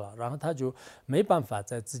部死了，然后他就没办法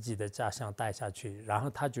在自己的家乡待下去，然后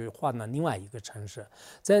他就换了另外一个城市。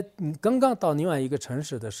在刚刚到另外一个城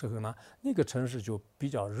市的时候呢，那个城市就比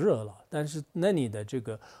较热了，但是那里的这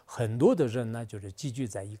个很多的人呢，就是集聚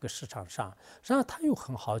在一个市场上，然后他有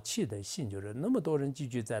很好奇的心，就是那么多人集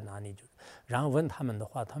聚在哪里，就然后问他们的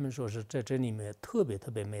话，他们说是这里面特别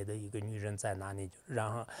特别美的一个女人在哪里，就是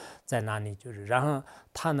然后在哪里，就是然后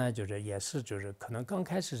他呢就是也是就是可能刚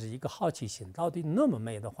开始是一个好奇心，到底那么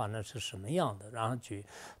美的话那是什么样的，然后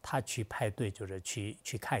他去排队就是去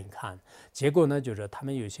看一看，结果呢就是他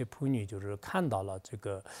们有些仆女就是看到了这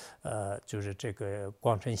个就是这个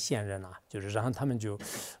光城县人啊，就是然后他们就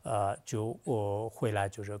回来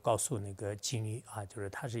就是告诉那个妓女啊，就是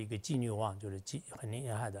她是一个妓女王，就是很厉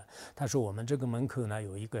害的。他说我们这个门口呢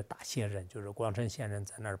有一个大仙人，就是光城县人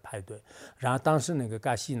在那儿排队。然后当时那个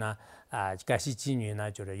嘎西呢嘎西妓女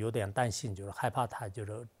呢就是有点担心，就是害怕他就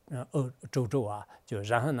是皱啊，就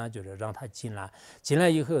然后呢就是让他进来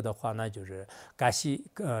以后的话呢，就是嘎西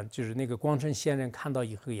就是那个光城县人看到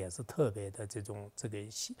以后也是特别的这个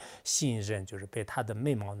吸引人，就是被他的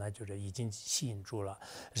美貌呢就是已经吸引住了。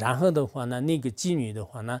然后的话呢，那个妓女的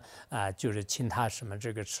话呢就是请他什么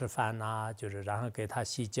这个吃饭啊，就是然后给他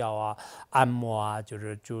洗脚啊、按摩啊，就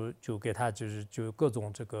是就给他就各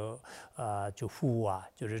种这个就服务啊，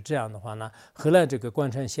就是这样的话呢，后来这个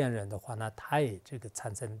光城县人的话呢，他也这个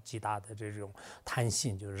产生极大的这种贪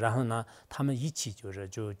心，就是然后呢，他们一起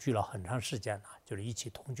就聚了很长时间了，就是一起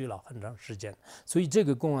同居了很长时间，所以这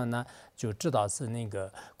个公案呢就知道是那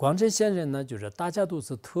个光城县人呢，就是大家都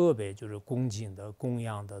是特别就是恭敬的、供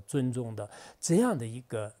养的、尊重的这样的一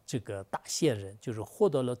个这个大仙人，就是获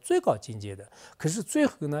得了最高境界的。可是最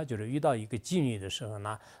后呢，就是遇到一个妓女的时候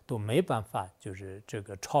呢，都没办法就是这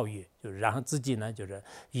个超越，就是然后自己呢就是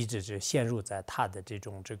一直是陷入在他的这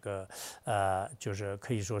种这个就是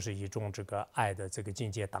可以说是一种这个爱的这个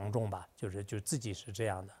境界当中吧，就自己是这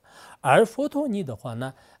样的。而佛陀尼的话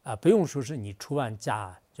呢不用说是你出完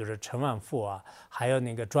家就是成完佛啊，还有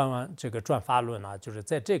那个转法轮啊，就是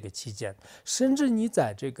在这个期间，甚至你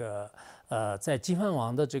在这个在金饭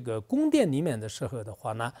王的这个宫殿里面的时候的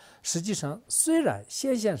话呢，实际上虽然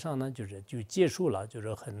现象上呢就结束了，就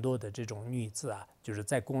是很多的这种女子啊，就是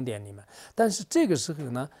在宫殿里面，但是这个时候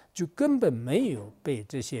呢，就根本没有被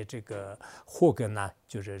这些这个祸根呢，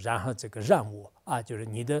就是然后这个染污啊，就是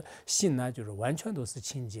你的心呢，就是完全都是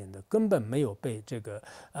清净的，根本没有被这个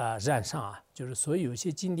染上啊。就是所以有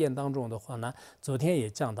些经典当中的话呢，昨天也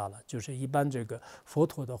讲到了，就是一般这个佛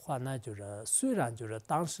陀的话呢，就是虽然就是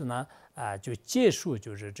当时呢就结束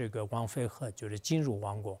就是这个王妃和就是进入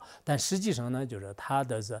王国，但实际上呢，就是他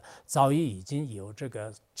的早已经有这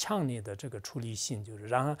个强烈的这个处理性，就是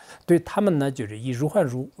然后对他们呢，就是以如幻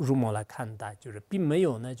如魔来看待，就是并没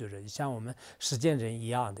有呢，就是像我们世间人一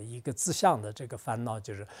样的一个自相的这个烦恼，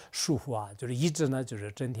就是束缚啊，就是一直呢，就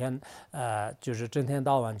是整天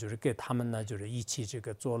到晚就是给他们呢，就是一起这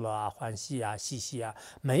个作乐啊、欢喜啊、嬉戏啊，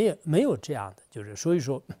没有这样的，就是所以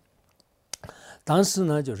说。当时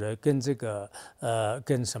呢，就是跟这个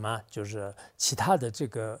跟什么，就是其他的这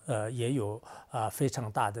个也有非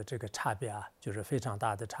常大的这个差别啊，就是非常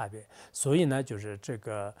大的差别。所以呢，就是这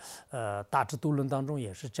个大智度论当中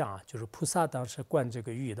也是这样啊，就是菩萨当时观这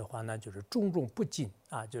个欲的话呢，就是种种不净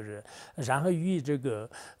啊，就是然后欲这个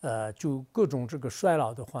就各种这个衰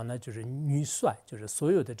老的话呢，就是女衰，就是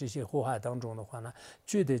所有的这些祸害当中的话呢，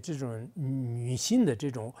觉得这种女性的这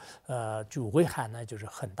种就危害呢，就是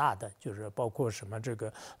很大的，就是包括什么这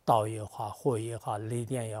个刀也好、火也好、雷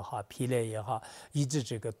电也好、霹雳也好，以致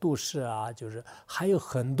这个都市啊，就是还有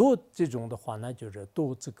很多这种的话呢，就是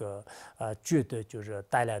都这个觉得就是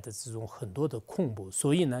带来的这种很多的恐怖，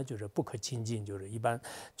所以呢，就是不可亲近，就是一般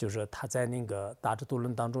就是他在那个大智度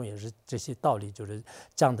论当中也是这些道理就是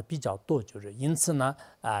讲的比较多，就是因此呢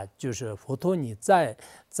就是佛陀你在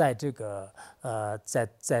这个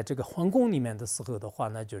在这个皇宫里面的时候的话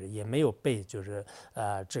呢，就是也没有被就是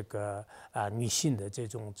这个女性的这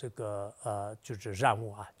种这个就是染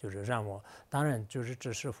污啊，就是染污。当然就是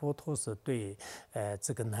只是佛陀是对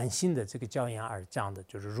这个男性的这个教养而讲的，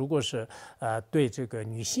就是如果是对这个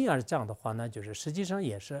女性而讲的话呢，就是实际上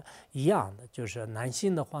也是一样的，就是男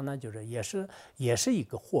性的话呢，就是也是一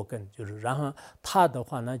个祸根，就是然后他的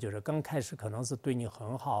话呢，就是刚开始可能是对你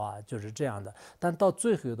很好啊，就是这样的，但到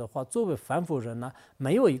最后的话，作为凡夫人呢，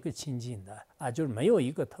没有一个亲近的啊，就是没有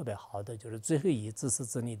一个特别好的，就是最后以自私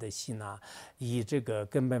自利的心啊，以这个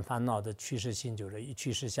根本烦恼的趋势性，就是一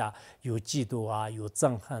趋势下有嫉妒啊，有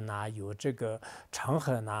憎恨啊，有这个嗔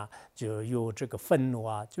恨啊，就有这个愤怒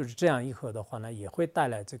啊，就是这样以后的话呢，也会带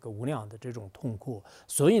来这个无量的这种痛苦。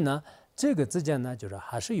所以呢，这个之间呢，就是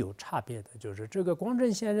还是有差别的。就是这个光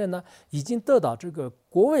正先生呢，已经得到这个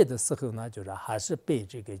国位的时候呢，就是还是被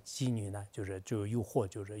这个妓女呢，就诱惑，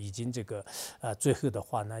就是已经这个最后的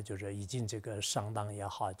话呢，就是已经这个上当也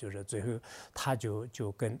好，就是最后他就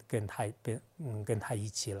跟他一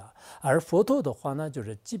起了。而佛陀的话呢，就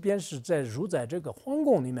是即便是入在这个皇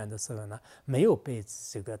宫里面的时候呢，没有被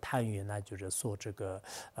这个贪欲呢，就是所这个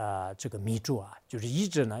迷住啊，就是一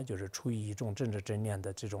直呢，就是处于一种正知正念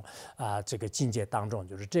的这种这个境界当中。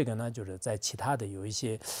就是这个呢，就是在其他的有一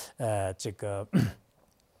些这个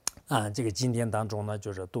这个经典当中呢，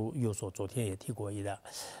就是都有所，昨天也提过一的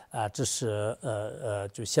这是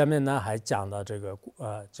就下面呢还讲到这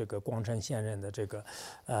个光成先生的这个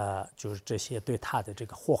就是这些对他的这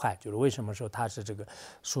个祸害，就是为什么说他是这个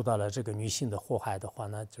受到了这个女性的祸害的话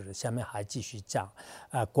呢，就是下面还继续讲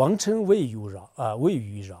光成未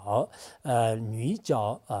欲扰，女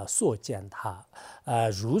教所见他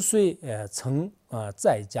如虽曾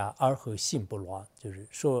在家而后性不乱。就是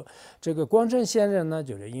说这个光正先生呢，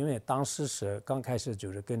就是因为当时是刚开始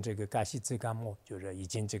就是跟这个嘎西兹干木就是已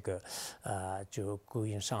经这个就勾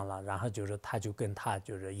引上了，然后就是他就跟他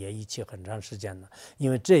就是也一起很长时间了，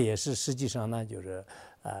因为这也是实际上呢就是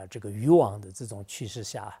这个欲望的这种趋势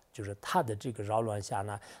下，就是他的这个扰乱下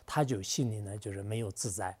呢，他就心里呢就是没有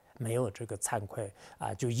自在，没有这个惭愧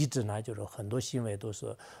就一直呢就是很多行为都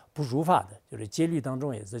是不如法的。就是戒律当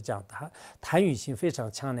中也是讲，他贪欲心非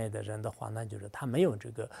常强烈的人的话呢，就是他没有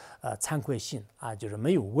这个惭愧心就是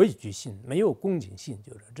没有畏惧心，没有恭敬心，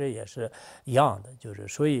就是这也是一样的。就是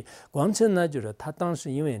所以光成呢，就是他当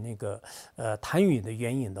时因为那个贪欲的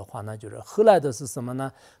原因的话呢，就是后来的是什么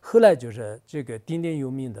呢？后来就是这个鼎鼎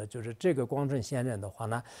有名的，就是这个光正先生的话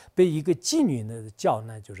呢，被一个妓女的脚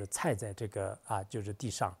呢，就是踩在这个就是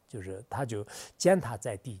地上，就是他就践踏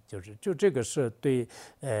在地，就这个是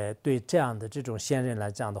对这样的这种先人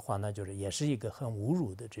来讲的话呢，就是也是一个很侮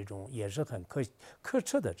辱的这种，也是很苛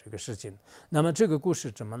刻的这个事情。那么这个故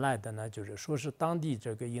事怎么来的呢？就是说是当地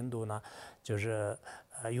这个印度呢，就是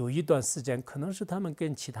有一段时间，可能是他们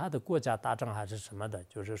跟其他的国家打仗还是什么的，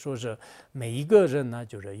就是说是每一个人呢，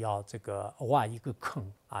就是要这个挖一个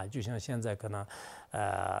坑就像现在可能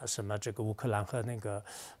什么这个乌克兰和那个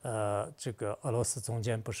这个俄罗斯中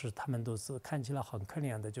间不是他们都是看起来很可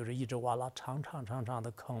怜的，就是一直挖了长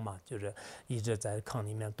的坑嘛，就是一直在坑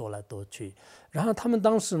里面躲来躲去。然后他们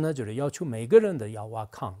当时呢，就是要求每个人的要挖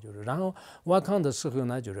坑，就是然后挖坑的时候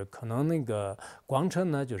呢，就是可能那个光成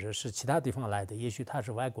呢，就是其他地方来的，也许他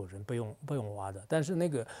是外国人，不用挖的。但是那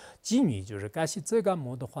个妓女就是嘎西泽干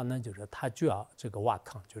木的话呢，就是他就要这个挖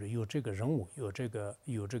坑，就是有这个任务，有这个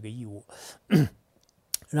义务。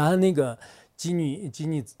然后那个妓女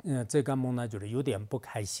这干木呢，就是有点不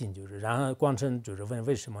开心，就是然后光成就是问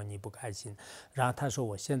为什么你不开心，然后他说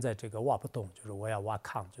我现在这个挖不动，就是我要挖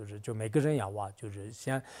坑，就每个人要挖，就是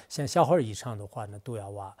像小孩以上的话呢都要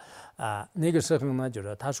挖那个时候呢，就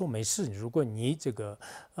是他说没事，如果你这个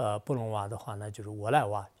不能挖的话呢，就是我来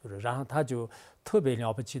挖，就是然后他就特别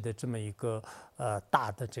了不起的这么一个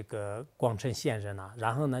大的这个光成先生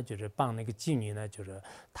然后呢就是帮那个妓女呢，就是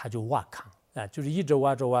他就挖坑。就是一直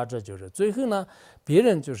挖着，就是最后呢，别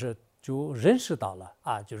人就认识到了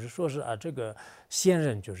就是说是这个先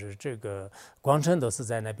人就是这个光成都是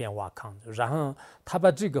在那边挖坑，然后他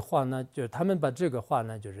把这个话呢，就他们把这个话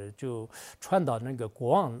呢，就传到那个国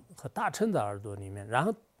王和大臣的耳朵里面，然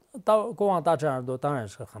后到国王大臣耳朵当然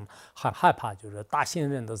是很害怕，就是大先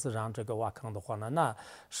人都是让这个挖坑的话呢，那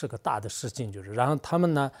是个大的事情，就是然后他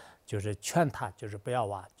们呢就是劝他就是不要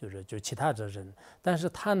挖，就其他的人，但是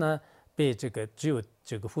他呢。被这个只有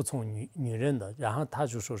这个服从女人的，然后他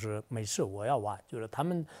就说是没事，我要挖，就是他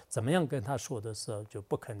们怎么样跟他说的时候就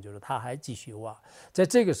不肯，就是他还继续挖。在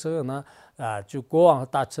这个时候呢，就国王和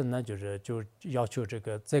大臣呢，就要求这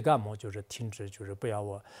个泽干木就是停止，就是不要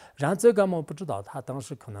挖。然后泽干木不知道，他当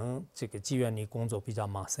时可能这个妓院里工作比较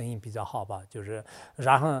忙，生意比较好吧，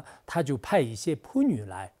然后他就派一些仆女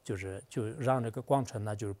来，就让这个光成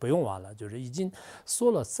呢，就是不用挖了，就是已经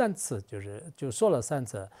说了3次，就说了3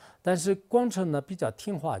次。但是光成呢比较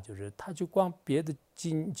听话，就是他就光别的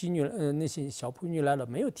妓女那些小仆女来了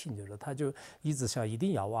没有听，就是他就一直想一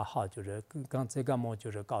定要挖好，就是刚这个么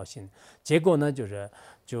就是高兴，结果呢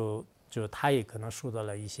就他也可能受到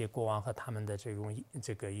了一些国王和他们的这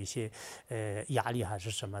个一些压力还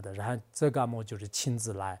是什么的，然后这个么就是亲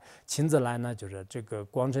自来呢，就是这个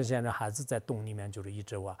光成先生还是在洞里面就是一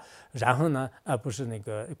直挖，然后呢不是那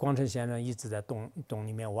个光成先生一直在洞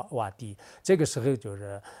里面挖地，这个时候就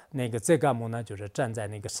是那个这个么呢就是站在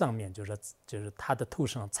那个上面，就是他的头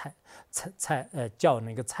上叫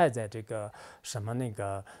那个踩在这个什么那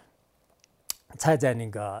个踩在那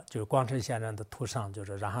个就是光城先生的头上，就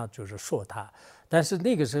是然后就是说他，但是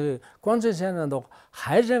那个时候光城先生的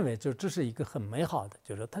还认为就这是一个很美好的，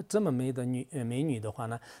就是他这么美的美女的话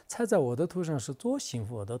呢，踩在我的头上是多幸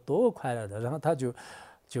福的，多快乐的，然后他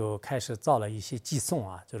就开始造了一些寄颂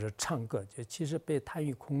啊，就是唱歌。就其实被贪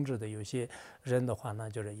欲控制的有些人的话呢，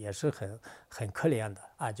就是也是很可怜的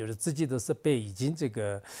啊，就是自己都是被已经这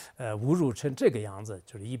个侮辱成这个样子。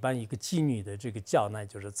就是一般一个妓女的这个轿呢，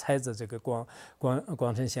就是踩在这个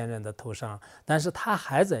光城先生的头上，但是他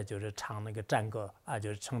还在就是唱那个战歌啊，就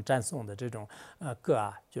是唱战颂的这种歌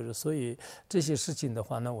啊，就是所以这些事情的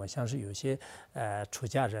话呢，我相信有些出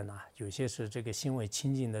家人啊，有些是这个行为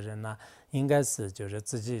清净的人呢，应该是就是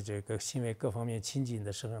自己这个行为各方面清净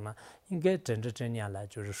的时候呢，应该整着正念来，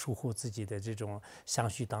就是疏忽自己的这种相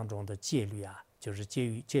续当中的戒律啊，就是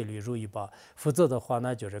戒律如意宝。否则的话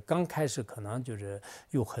呢，就是刚开始可能就是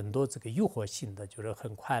有很多这个诱惑性的，就是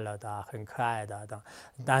很快乐的、很可爱的等，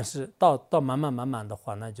但是到慢慢的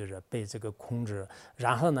话呢，就是被这个控制，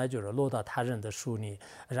然后呢就是落到他人的手里，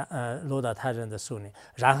落到他人的手里，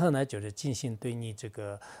然后呢就是进行对你这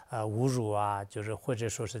个侮辱啊，就是或者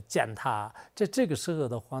说是践踏啊。这个时候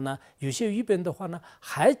的话呢，有些愚笨的话呢，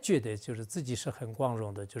还觉得就是自己是很光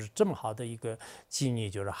荣的，就是这么好的一个妓女，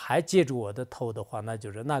就是还接住我的头的话，那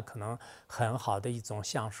就是那可能很好的一种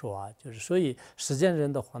享受啊。就是所以实践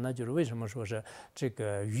人的话呢，就是为什么说是这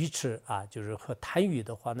个愚痴啊，就是和贪欲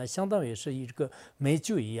的话呢，相当于是一个美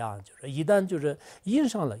酒一样，就是一旦就是饮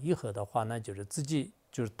上了以后的话呢，就是自己。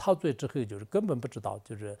就是陶醉之后，就是根本不知道，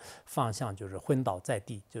就是方向，就是昏倒在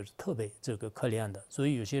地，就是特别这个可怜的。所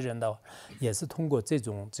以有些人的也是通过这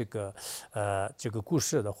种这个故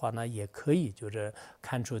事的话呢，也可以就是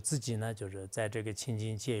看出自己呢，就是在这个清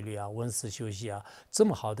净戒律啊、闻思修习啊这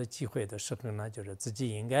么好的机会的时候呢，就是自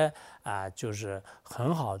己应该就是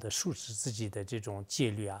很好的树持自己的这种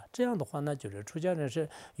戒律啊。这样的话呢，就是出家人是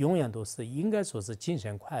永远都是应该说是精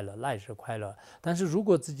神快乐、来世快乐。但是如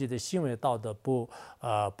果自己的行为道德不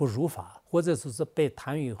如法，或者说是被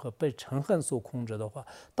贪欲和被嗔恨所控制的话，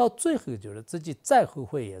到最后就是自己再后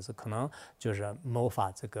悔也是可能就是没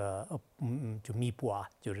法这个就弥补啊，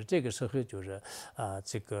就是这个时候就是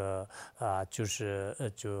这个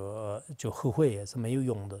就后悔也是没有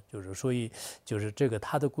用的，就是所以就是这个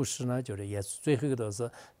他的故事呢，就是也是最后都是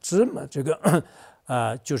这么这个。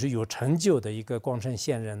就是有成就的一个光城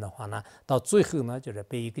仙人的话呢，到最后呢，就是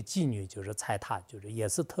被一个妓女就是踩踏，就是也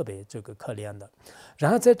是特别这个可怜的。然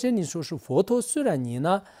后在这里说是佛陀，虽然你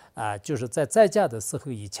呢就是在家的时候，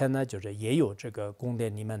以前呢就是也有这个宫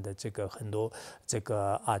殿里面的这个很多这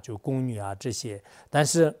个就宫女啊这些，但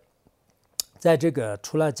是。在这个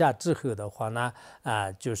出了家之后的话呢，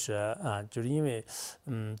就是因为，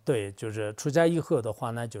对，就是出家以后的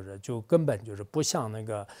话呢，就根本就是不像那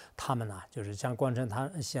个他们呐，就是像光城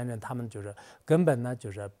先生他们，就是根本呢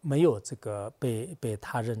就是没有这个被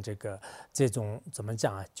他人这种怎么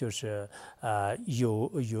讲啊，就是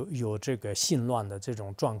有这个性乱的这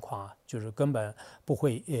种状况啊，就是根本不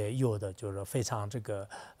会有的，就是非常这个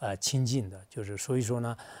亲近的，就是所以说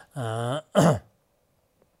呢，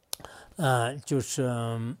就是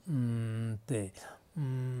对，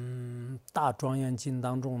大庄严经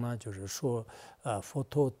当中呢，就是说，佛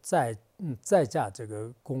陀在家这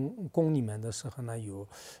个宫里面的时候呢，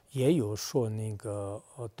也有说那个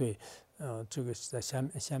对，这个在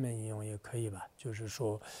下面引用也可以吧，就是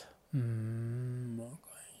说，我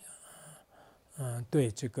看一下，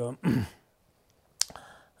对这个，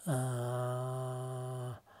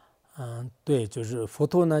对，就是佛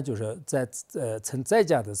陀呢，就是曾在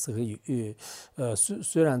家的时候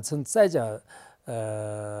虽然曾在家，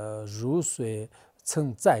如水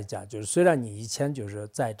曾在家，就是虽然你以前就是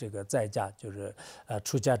在这个在家，就是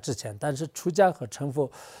出家之前，但是出家和成佛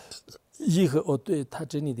以后，对他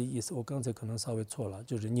这里的意思，我刚才可能稍微错了，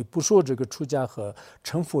就是你不说这个出家和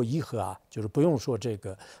成佛以后啊，就是不用说这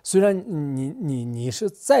个。虽然你是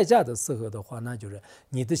在家的时候的话，那就是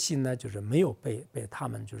你的心呢，就是没有被他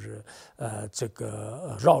们就是这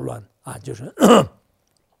个扰乱啊，就是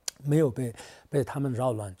没有被他们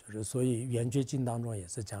扰乱，就是所以圆觉经当中也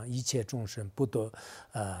是讲一切众生不得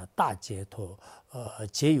大解脱，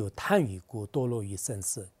皆有贪欲故堕落于生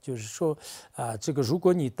死。就是说这个如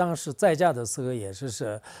果你当时在家的时候也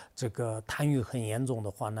是这个贪欲很严重的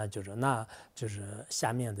话，那就是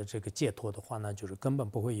下面的这个解脱的话呢，就是根本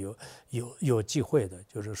不会有机会的。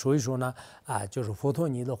就是所以说呢就是佛陀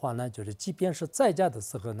尼的话呢，就是即便是在家的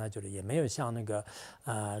时候呢，就是也没有像那个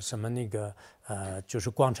什么那个就是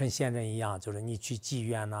光城仙人一样，就是你去妓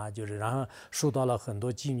院呐，就是然后受到了很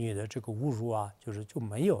多妓女的这个侮辱啊，就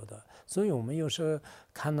没有的。所以我们有时候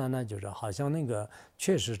看到呢，就是好像那个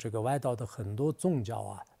确实这个外道的很多宗教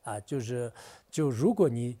啊，啊，就如果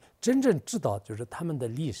你真正知道就是他们的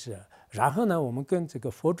历史，然后呢，我们跟这个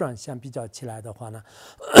佛传相比较起来的话呢，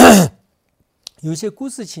有些故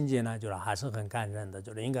事情节呢，就是还是很感人的，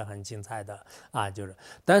就是应该很精彩的啊，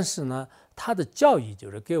但是呢，他的教育就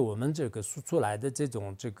是给我们这个输出来的这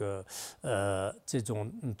种这个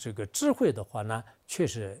智慧的话呢，确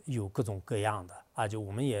实有各种各样的啊，就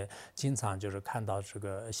我们也经常就是看到这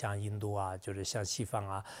个像印度啊，就是像西方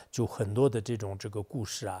啊，就很多的这个故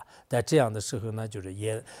事啊，在这样的时候呢，就是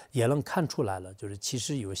也能看出来了，就是其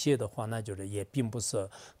实有些的话呢，就是也并不是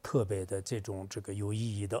特别的这个有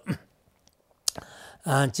意义的。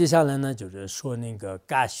接下来呢，就是说那个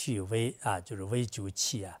嘎须为啊，就是为酒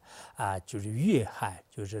器就是越害，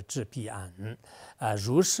就是治必安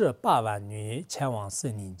如是8万女前往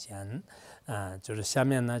森林间就是下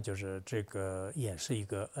面呢，就是这个也是一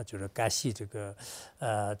个就是嘎须这个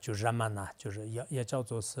就是什么呢，就是也叫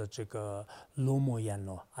做是这个罗摩衍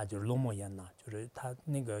罗就是罗摩衍那，就是他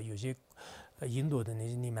那个有些印度的那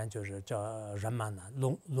里面就是叫什么呢？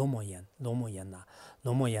罗摩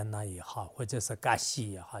衍那也好，或者是嘎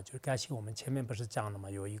西也好，就是嘎西我们前面不是讲了吗？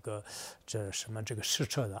有一个这个逝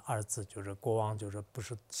者的儿子，就是国王，就是不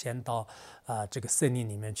是先到这个森林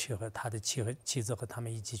里面去和他的妻子和他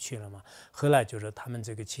们一起去了嘛？后来就是他们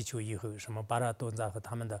这个祈求以后，什么巴拉多扎和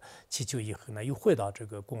他们的祈求以后呢，又回到这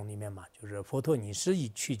个宫里面嘛，就是佛陀尼师一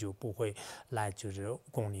去就不会来，就是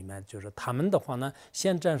宫里面，就是他们的话呢，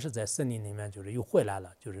先暂时在森林里面。就是又回来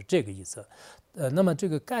了，就是这个意思。那么这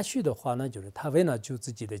个嘎须的话呢，就是他为了救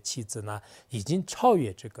自己的妻子呢，已经超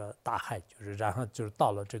越这个大海，就是然后就是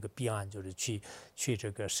到了这个彼岸，就是去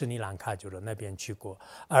这个斯里兰卡，就是那边去过。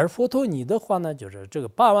而佛陀尼的话呢，就是这个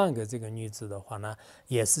8万个这个女子的话呢，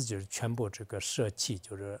也是就是全部这个舍弃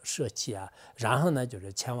然后呢就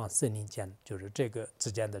是前往森林间，就是这个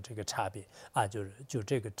之间的这个差别就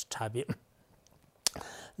这个差别。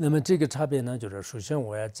那么这个差别呢，就是首先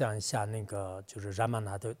我要讲一下那个就是ramana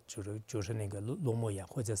那的，就是那个罗摩衍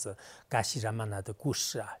或者是嘎西ramana那的故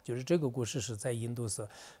事就是这个故事是在印度是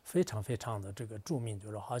非常非常的这个著名，就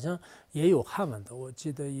是好像也有汉文的，我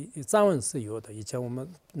记得藏文是有的。以前我们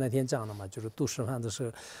那天讲的嘛，就是读师范的时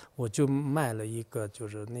候，我就买了一个，就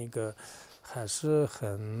是那个还是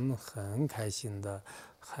很开心的。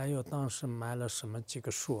还有当时买了什么几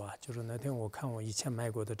个书就是那天我看我以前买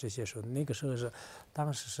过的这些书，那个时候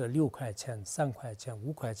当时是6块钱、3块钱、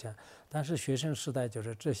5块钱，但是学生时代就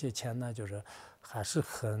是这些钱呢，就是还是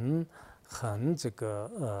很这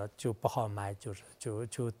个就不好买，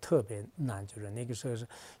就特别难，就是那个时候是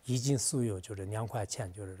一斤酥油就是2块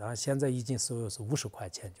钱，然后现在一斤酥油是50块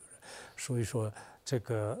钱，所以说这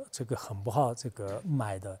个很不好这个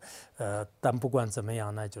买的，但不管怎么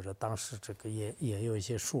样呢，就是当时这个也有一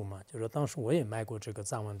些书嘛，就是当时我也买过这个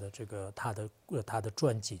藏文的这个他的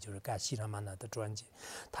传记，就是嘎西拉玛那的传记，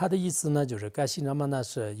他的意思呢就是嘎西拉玛那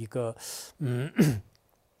是一个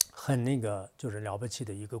很那个就是了不起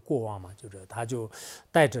的一个国王嘛，就是他就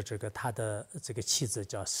带着这个他的这个妻子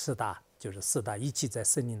叫四大一起在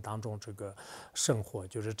森林当中这个生活，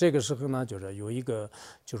就是这个时候呢，就是有一个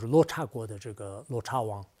就是罗刹国的这个罗刹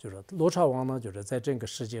王，就是罗刹王呢，就是在这个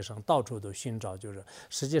世界上到处都寻找，就是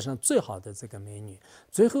世界上最好的这个美女，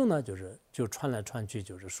最后呢，就传来传去，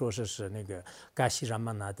就是说是那个嘎西拉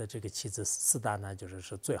玛那的这个妻子四大呢，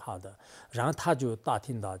是最好的，然后他就打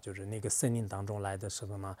听到，就是那个森林当中来的时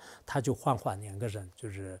候呢，他就幻化2个人，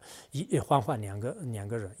就是幻化两个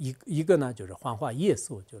人，一个呢就是幻化耶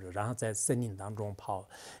稣，就是然后在森林当中跑，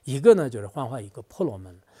一个呢就是幻化一个婆罗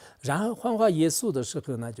门，然后幻化耶稣的时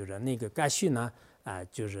候呢，就是那个嘎须呢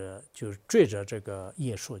就追着这个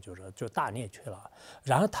耶稣就打猎去了，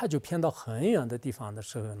然后他就偏到很远的地方的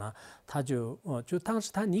时候呢，他就当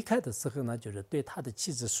时他离开的时候呢，就是对他的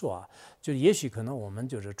妻子说就也许可能我们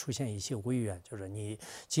就是出现一些违约，就是你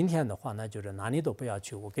今天的话呢，就是哪里都不要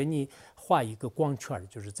去，我给你画一个光圈，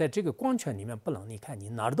就是在这个光圈里面不能离开，你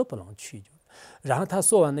哪儿都不能去。然后他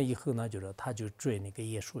说完了以后呢，就是他就追那个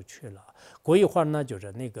耶稣去了。过一会儿呢，就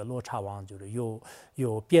是那个罗刹王就是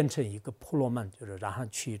又变成一个婆罗门，就是然后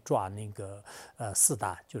去抓那个四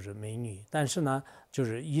大就是美女，但是呢，就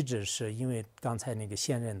是一直是因为刚才那个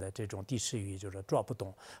现任的这种地势语就是抓不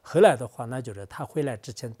动。后来的话呢，就是他回来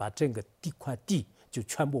之前把整个块地就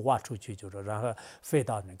全部挖出去，就是然后飞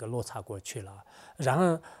到那个罗刹国去了。然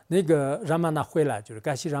后那个拉玛那回来，就是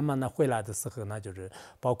嘎西拉玛那回来的时候呢，就是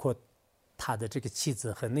包括他的这个妻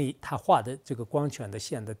子和他画的这个光圈的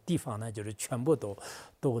线的地方呢，就是全部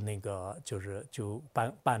都那个就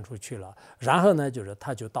搬出去了。然后呢，就是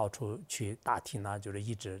他就到处去打听呢，就是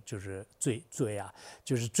一直就是追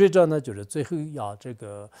就是追着呢，就是最后要这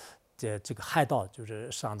个海盗就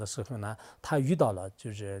是上的时候呢，他遇到了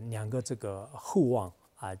就是2个这个后王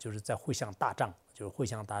啊，就是在互相打仗，就是互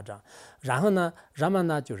相打仗。然后呢，然后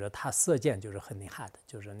呢，就是他射箭就是很厉害的，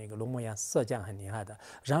就是那个龙摩衍射箭很厉害的。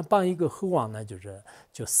然后帮一个猴王呢，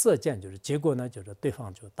就射箭，就是结果呢，就是对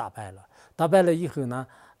方就打败了。打败了以后呢，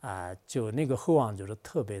就那个猴王就是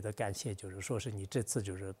特别的感谢，就是说是你这次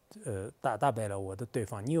就是打败了我的对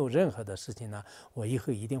方，你有任何的事情呢，我以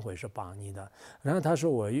后一定会是帮你的。然后他说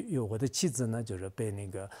我的妻子呢，就是被那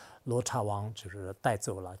个罗刹王就是带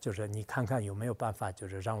走了，就是你看看有没有办法，就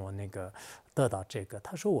是让我那个得到这个。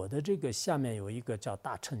他说我的这个下面有一个叫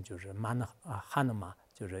大臣，就是哈努玛，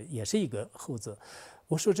就是也是一个猴子。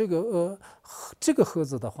我说这个盒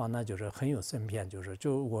子的话，那就是很有胜片，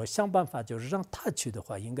就我想办法，就是让他去的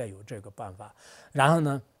话，应该有这个办法。然后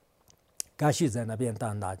呢，嘎旭在那边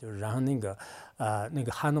当大，就是然后那个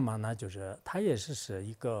哈努玛呢，就是他也是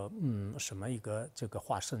一个什么一个这个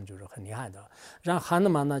化身，就是很厉害的。然后哈努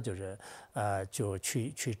玛呢，就是就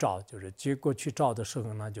去照，就是结果去照的时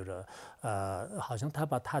候呢，就是好像他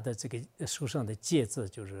把他的这个手上的戒指，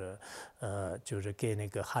就是给那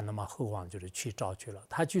个哈努玛猴王，就是去照去了。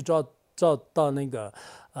他去照到那个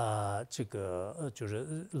就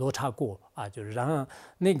是罗刹国啊，就是然后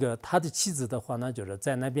那个他的妻子的话呢，就是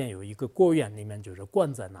在那边有一个果园里面，就是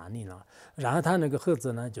关在哪里呢？然后他那个盒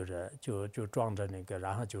子呢，就装着那个，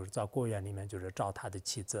然后就是在果园里面就是找他的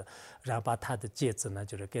妻子，然后把他的戒指呢，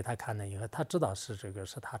就是给他看了以后，他知道是这个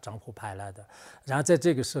是他丈夫派来的。然后在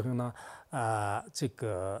这个时候呢，这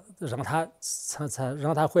个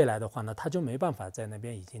让他回来的话呢，他就没办法在那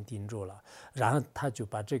边已经定住了。然后他就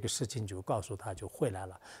把这个事情就告诉他，就回来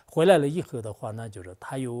了。回来了以后的话呢，就是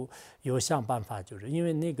他有想办法，就是因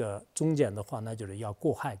为那个中间的话呢，就是要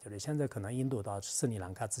过海，就是现在可能印度到斯里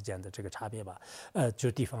兰卡之间的这个差别吧，就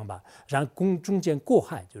是地方吧。然后中间过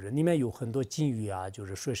海，就是里面有很多鲸鱼啊，就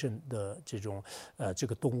是水生的这种这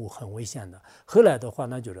个动物很危险的。后来的话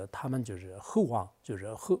呢，就是他们就是猴王，就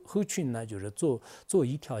是猴群呢，就是做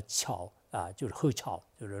一条桥啊，就是猴桥，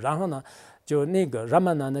就是然后呢。就那个拉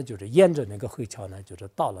曼呢，就是沿着那个河桥呢，就是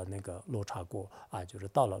到了那个罗刹国啊，就是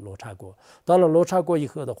到了罗刹国。到了罗刹国以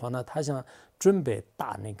后的话呢，他想准备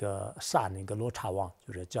杀那个罗刹王，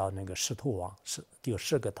就是叫那个石头王，有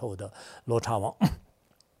10个头的罗刹王。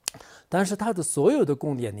但是他的所有的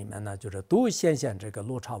宫殿里面呢，就是都显现这个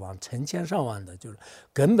罗刹王成千上万的，就是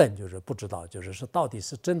根本就是不知道，就是到底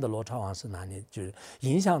是真的罗刹王是哪里，就是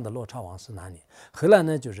影响的罗刹王是哪里。后来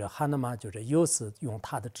呢，就是哈努玛就是又是用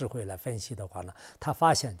他的智慧来分析的话呢，他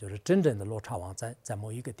发现就是真正的罗刹王在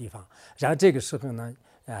某一个地方。然后这个时候呢，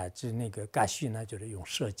就那个嘎旭呢，就是用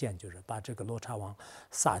射箭，就是把这个罗刹王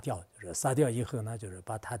杀掉，就是杀掉以后呢，就是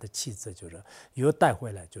把他的妻子就是又带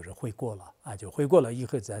回来，就是回国了啊，就回国了以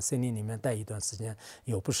后在森林里面待一段时间，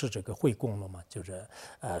又不是这个回宫了嘛，就是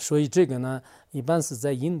所以这个呢，一般是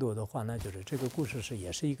在印度的话呢，就是这个故事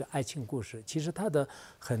也是一个爱情故事。其实它的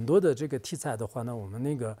很多的这个题材的话呢，我们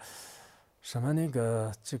那个。什么这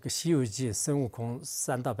个《西游记》孙悟空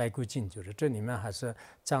3打白骨精，就是这里面还是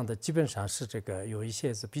讲的，基本上是这个有一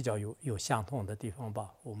些是比较有相同的地方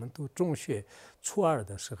吧。我们读中学初2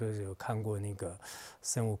的时候有看过那个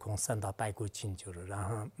孙悟空3打白骨精，就是然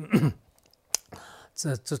后。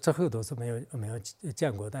这后都是没有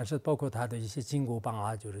见过，但是包括他的一些金箍棒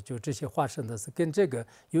啊，就这些化身的是跟这个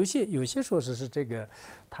有些说是这个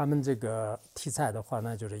他们这个题材的话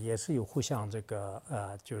呢，就是也是有互相这个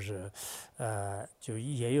就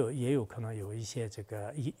也有可能有一些这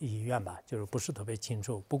个意愿吧，就是不是特别清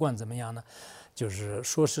楚。不管怎么样呢，就是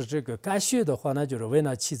说是这个该血的话呢，就是为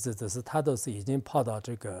了妻子，只是他都是已经跑到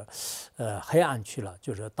这个黑暗去了，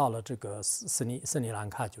就是到了这个斯里兰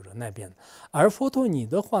卡就是那边，而佛陀尼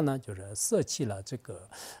的话呢，就是舍弃了这个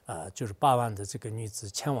就是8万的这个女子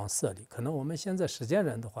前往舍利。可能我们现在实践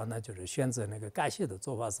人的话呢，就是选择那个该血的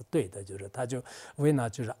做法是对的，就是他就为了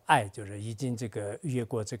就是爱，就是已经这个越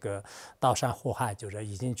过这个刀山火海，就是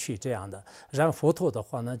已经去这样的。然后佛陀的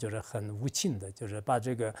话呢，就是很无情的，就是把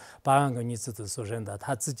这个8万个女子的所生的，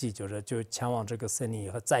他自己就前往这个森林以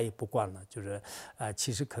后再也不管了，就是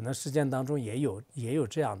其实可能实践当中也有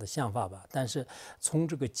这样的想法吧。但是从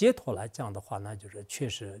这个解脱来讲的话呢，就是确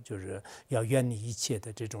实就是要远离一切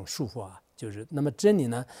的这种束缚啊。就是那么这里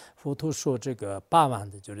呢，佛陀说这个8万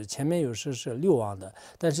的，就是前面有时是6万的，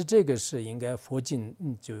但是这个是应该佛经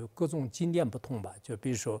就各种经典不同吧。就比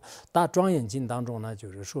如说大庄严经当中呢，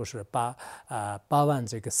就是说是8万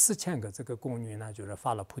这个4000个这个宫女呢，就是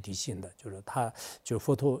发了菩提心的，就是他就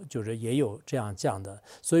佛陀就是也有这样讲的。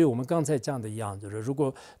所以我们刚才讲的一样，就是如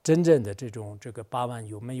果真正的这个8万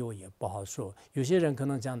有没有也不好说。有些人可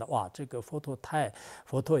能讲的哇，这个佛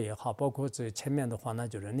陀也好，包括这前面的话呢，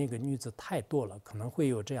就是那个女子太多了，可能会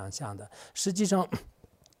有这样想的。实际上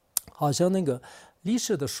好像那个历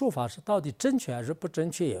史的说法是到底正确还是不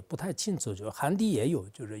正确也不太清楚。就是汉地也有，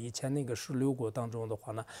就是以前那个16国当中的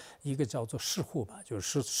话呢，一个叫做石户吧，就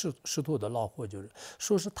是石头的老户，就是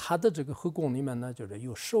说是他的这个后宫里面呢，就是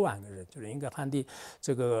有10万个人，就是应该汉地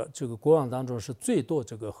这个国王当中是最多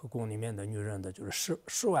这个后宫里面的女人的，就是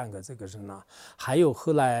10万个这个人呢。还有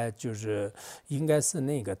后来就是应该是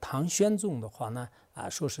那个唐玄宗的话呢。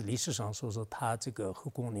说是历史上说是他这个后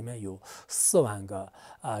宫里面有4万个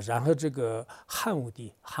然后这个汉武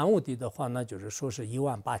帝的话呢，就是说是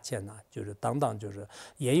18000呢，就是等等，就是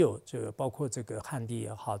也有这个包括这个汉地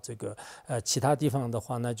也好，这个其他地方的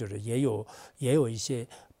话呢，就是也有一些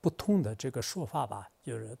不同的这个说法吧，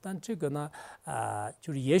就是但这个呢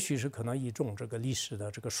就是也许是可能一种这个历史的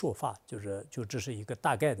这个说法，就这是一个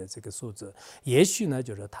大概的这个数字，也许呢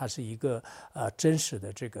就是它是一个真实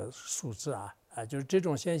的这个数字就是这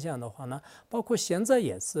种现象的话呢，包括现在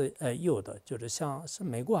也是有的，就是像是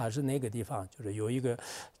美国还是哪个地方，就是有一个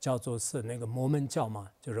叫做是那个摩门教嘛，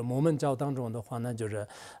就是摩门教当中的话呢，就是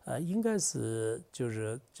应该是就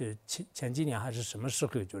是前几年还是什么时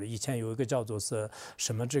候，就是以前有一个叫做是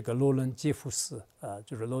什么这个罗伦杰夫斯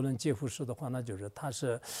就是罗伦杰夫斯的话呢，就是他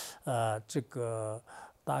是这个。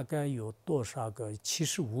大概有多少个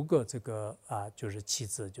？75个这个就是妻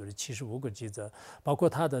子，就是75个妻子，包括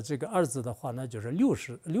他的这个儿子的话呢，就是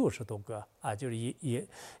60多个就是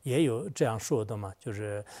也有这样说的嘛，就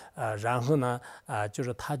是然后呢就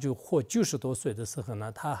是他就或90多岁的时候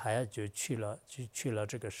呢，他还就去了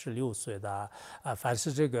这个16岁的凡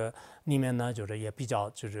是这个里面呢，就是也比较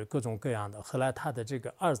就是各种各样的。后来他的这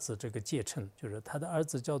个儿子这个继承，就是他的儿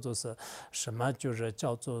子叫做是什么？就是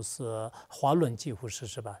叫做是华伦继夫氏。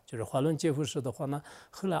是吧？就是华伦杰夫氏的话呢，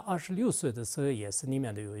后来26岁的时候也是里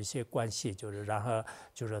面的有一些关系，就是然后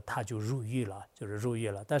就是他就入狱了，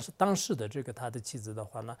但是当时的这个他的妻子的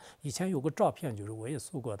话呢，以前有个照片，就是我也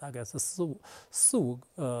搜过，大概是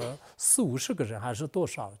40-50个人还是多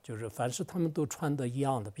少，就是凡是他们都穿的一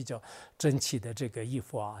样的比较整齐的这个衣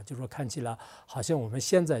服就说看起来好像我们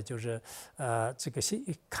现在就是这个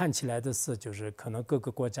看起来的是就是可能各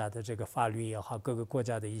个国家的这个法律也好，各个国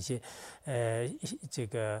家的一些这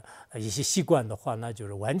个一些习惯的话，那就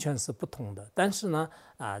是完全是不同的。但是呢，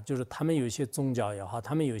就是他们有一些宗教也好，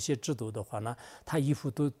他们有一些制度的话呢，他一夫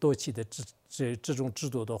多妻的这种制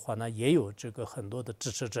度的话呢，也有这个很多的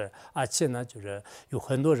支持者，而且呢，就是有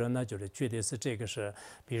很多人呢，就是觉得是这个是，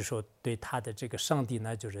比如说对他的这个上帝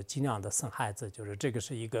呢，就是尽量的生孩子，就是这个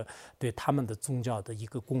是一个对他们的宗教的一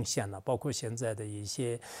个贡献呢。包括现在的一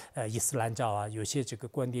些伊斯兰教有些这个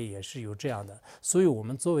观点也是有这样的。所以我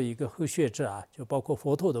们作为一个后学者就包括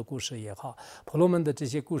佛陀的故事也好，婆罗门的这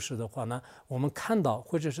些故事的话呢，我们看到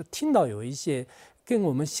或者是听到有一些跟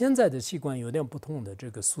我们现在的习惯有点不同的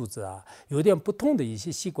这个数字有点不同的一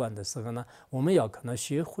些习惯的时候呢，我们要可能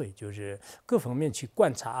学会就是各方面去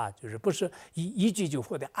观察就是不是一句就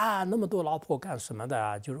说的那么多老婆干什么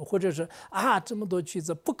的就是或者是这么多妻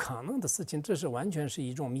子不可能的事情，这是完全是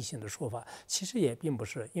一种迷信的说法。其实也并不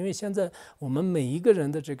是，因为现在我们每一个人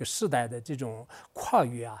的这个时代的这种跨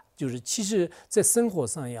越就是其实在生活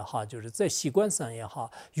上也好，就是在习惯上也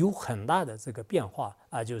好，有很大的这个变化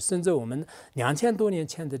就甚至我们2000多年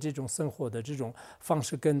前的这种生活的这种方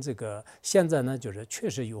式跟这个现在呢，就是确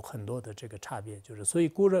实有很多的这个差别，就是所以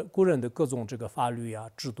古人的各种这个法律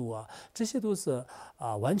制度这些都是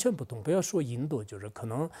完全不同。不要说印度，就是可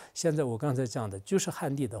能现在我刚才讲的，就是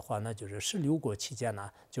汉地的话呢，就是16国期间呢，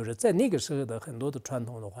就是在那个时候的很多的传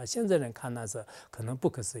统的话，现在人看那是可能不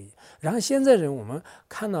可思议。然后现在人我们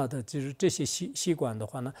看到的就是这些习惯的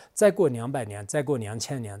话呢，再过200年，再过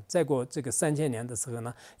2000年，再过这个3000年的时候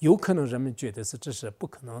呢，有可能人们觉得这是不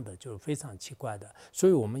可能的，就是非常奇怪的。所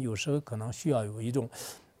以我们有时候可能需要有一种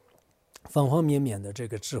方方面面的这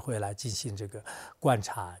个智慧来进行这个观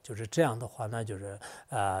察，就是这样的话呢，就是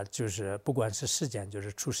就是不管是事件，就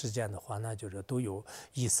是出事件的话呢，就是都有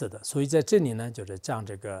意思的。所以在这里呢，就是讲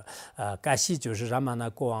这个嘎西就是拉玛那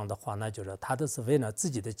国王的话呢，就是他的是为了自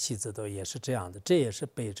己的妻子的也是这样的，这也是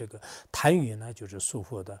被这个贪欲呢就是束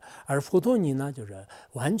缚的。而佛陀尼呢，就是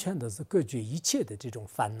完全的是隔绝一切的这种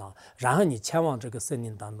烦恼，然后你前往这个森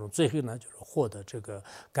林当中，最后呢就是获得这个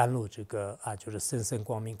甘露这个就是深深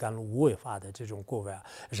光明甘露无为法的这种果位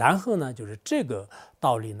然后呢就是这个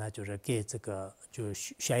道理呢就是给这个就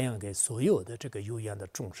是宣扬给所有的这个有缘的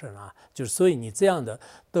众生就是所以你这样的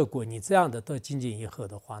得果，你这样的得精进以后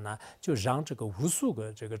的话呢，就让这个无数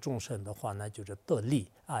个这个众生的话呢就是得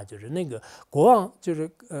利就是那个国王就是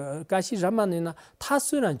嘎西ramana呢，他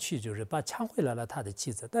虽然去就是抢回来了他的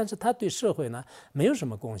妻子，但是他对社会呢没有什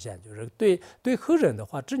么贡献，就是对后人的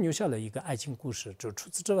话只留下了一个爱情故事，就除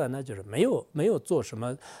此之外呢就是没有做什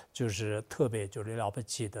么就是就是特别就是了不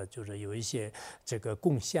起的，就是有一些这个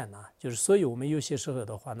贡献呐，就是所以我们有些时候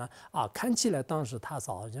的话呢，看起来当时他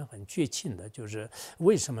嫂好像很绝情的，就是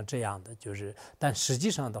为什么这样的，就是但实际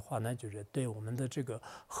上的话呢，就是对我们的这个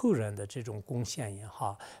后人的这种贡献也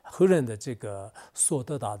好，后人的这个所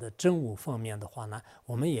得到的真悟方面的话呢，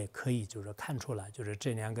我们也可以就是看出来，就是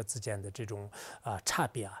这两个之间的这种差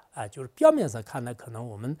别就是表面上看呢，可能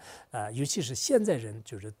我们尤其是现在人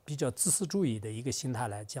就是比较自私主义的一个心态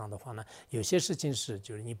来讲的话呢，有些事情是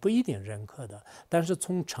就是你不一定认可的，但是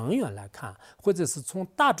从长远来看，或者是从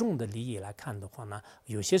大众的利益来看的话呢，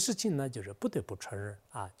有些事情呢就是不得不承认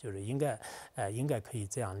就是应该可以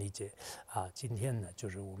这样理解今天呢就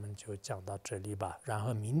是我们就讲到这里吧，然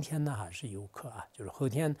后明天呢还是有课就是后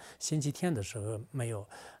天星期天的时候没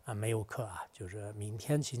有课就是明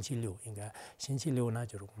天星期六星期六呢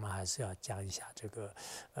就是我们还是要讲一下这个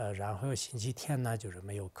然后星期天呢就是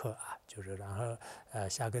没有课就是然后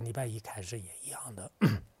下个礼拜一开始也一样的。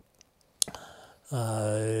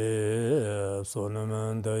所能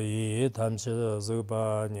们得以谈起这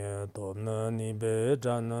八年多呢，你别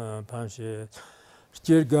站呢盘些，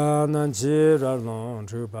今个呢起让弄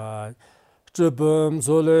出吧，这本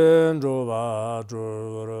所能做吧，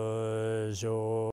做了修。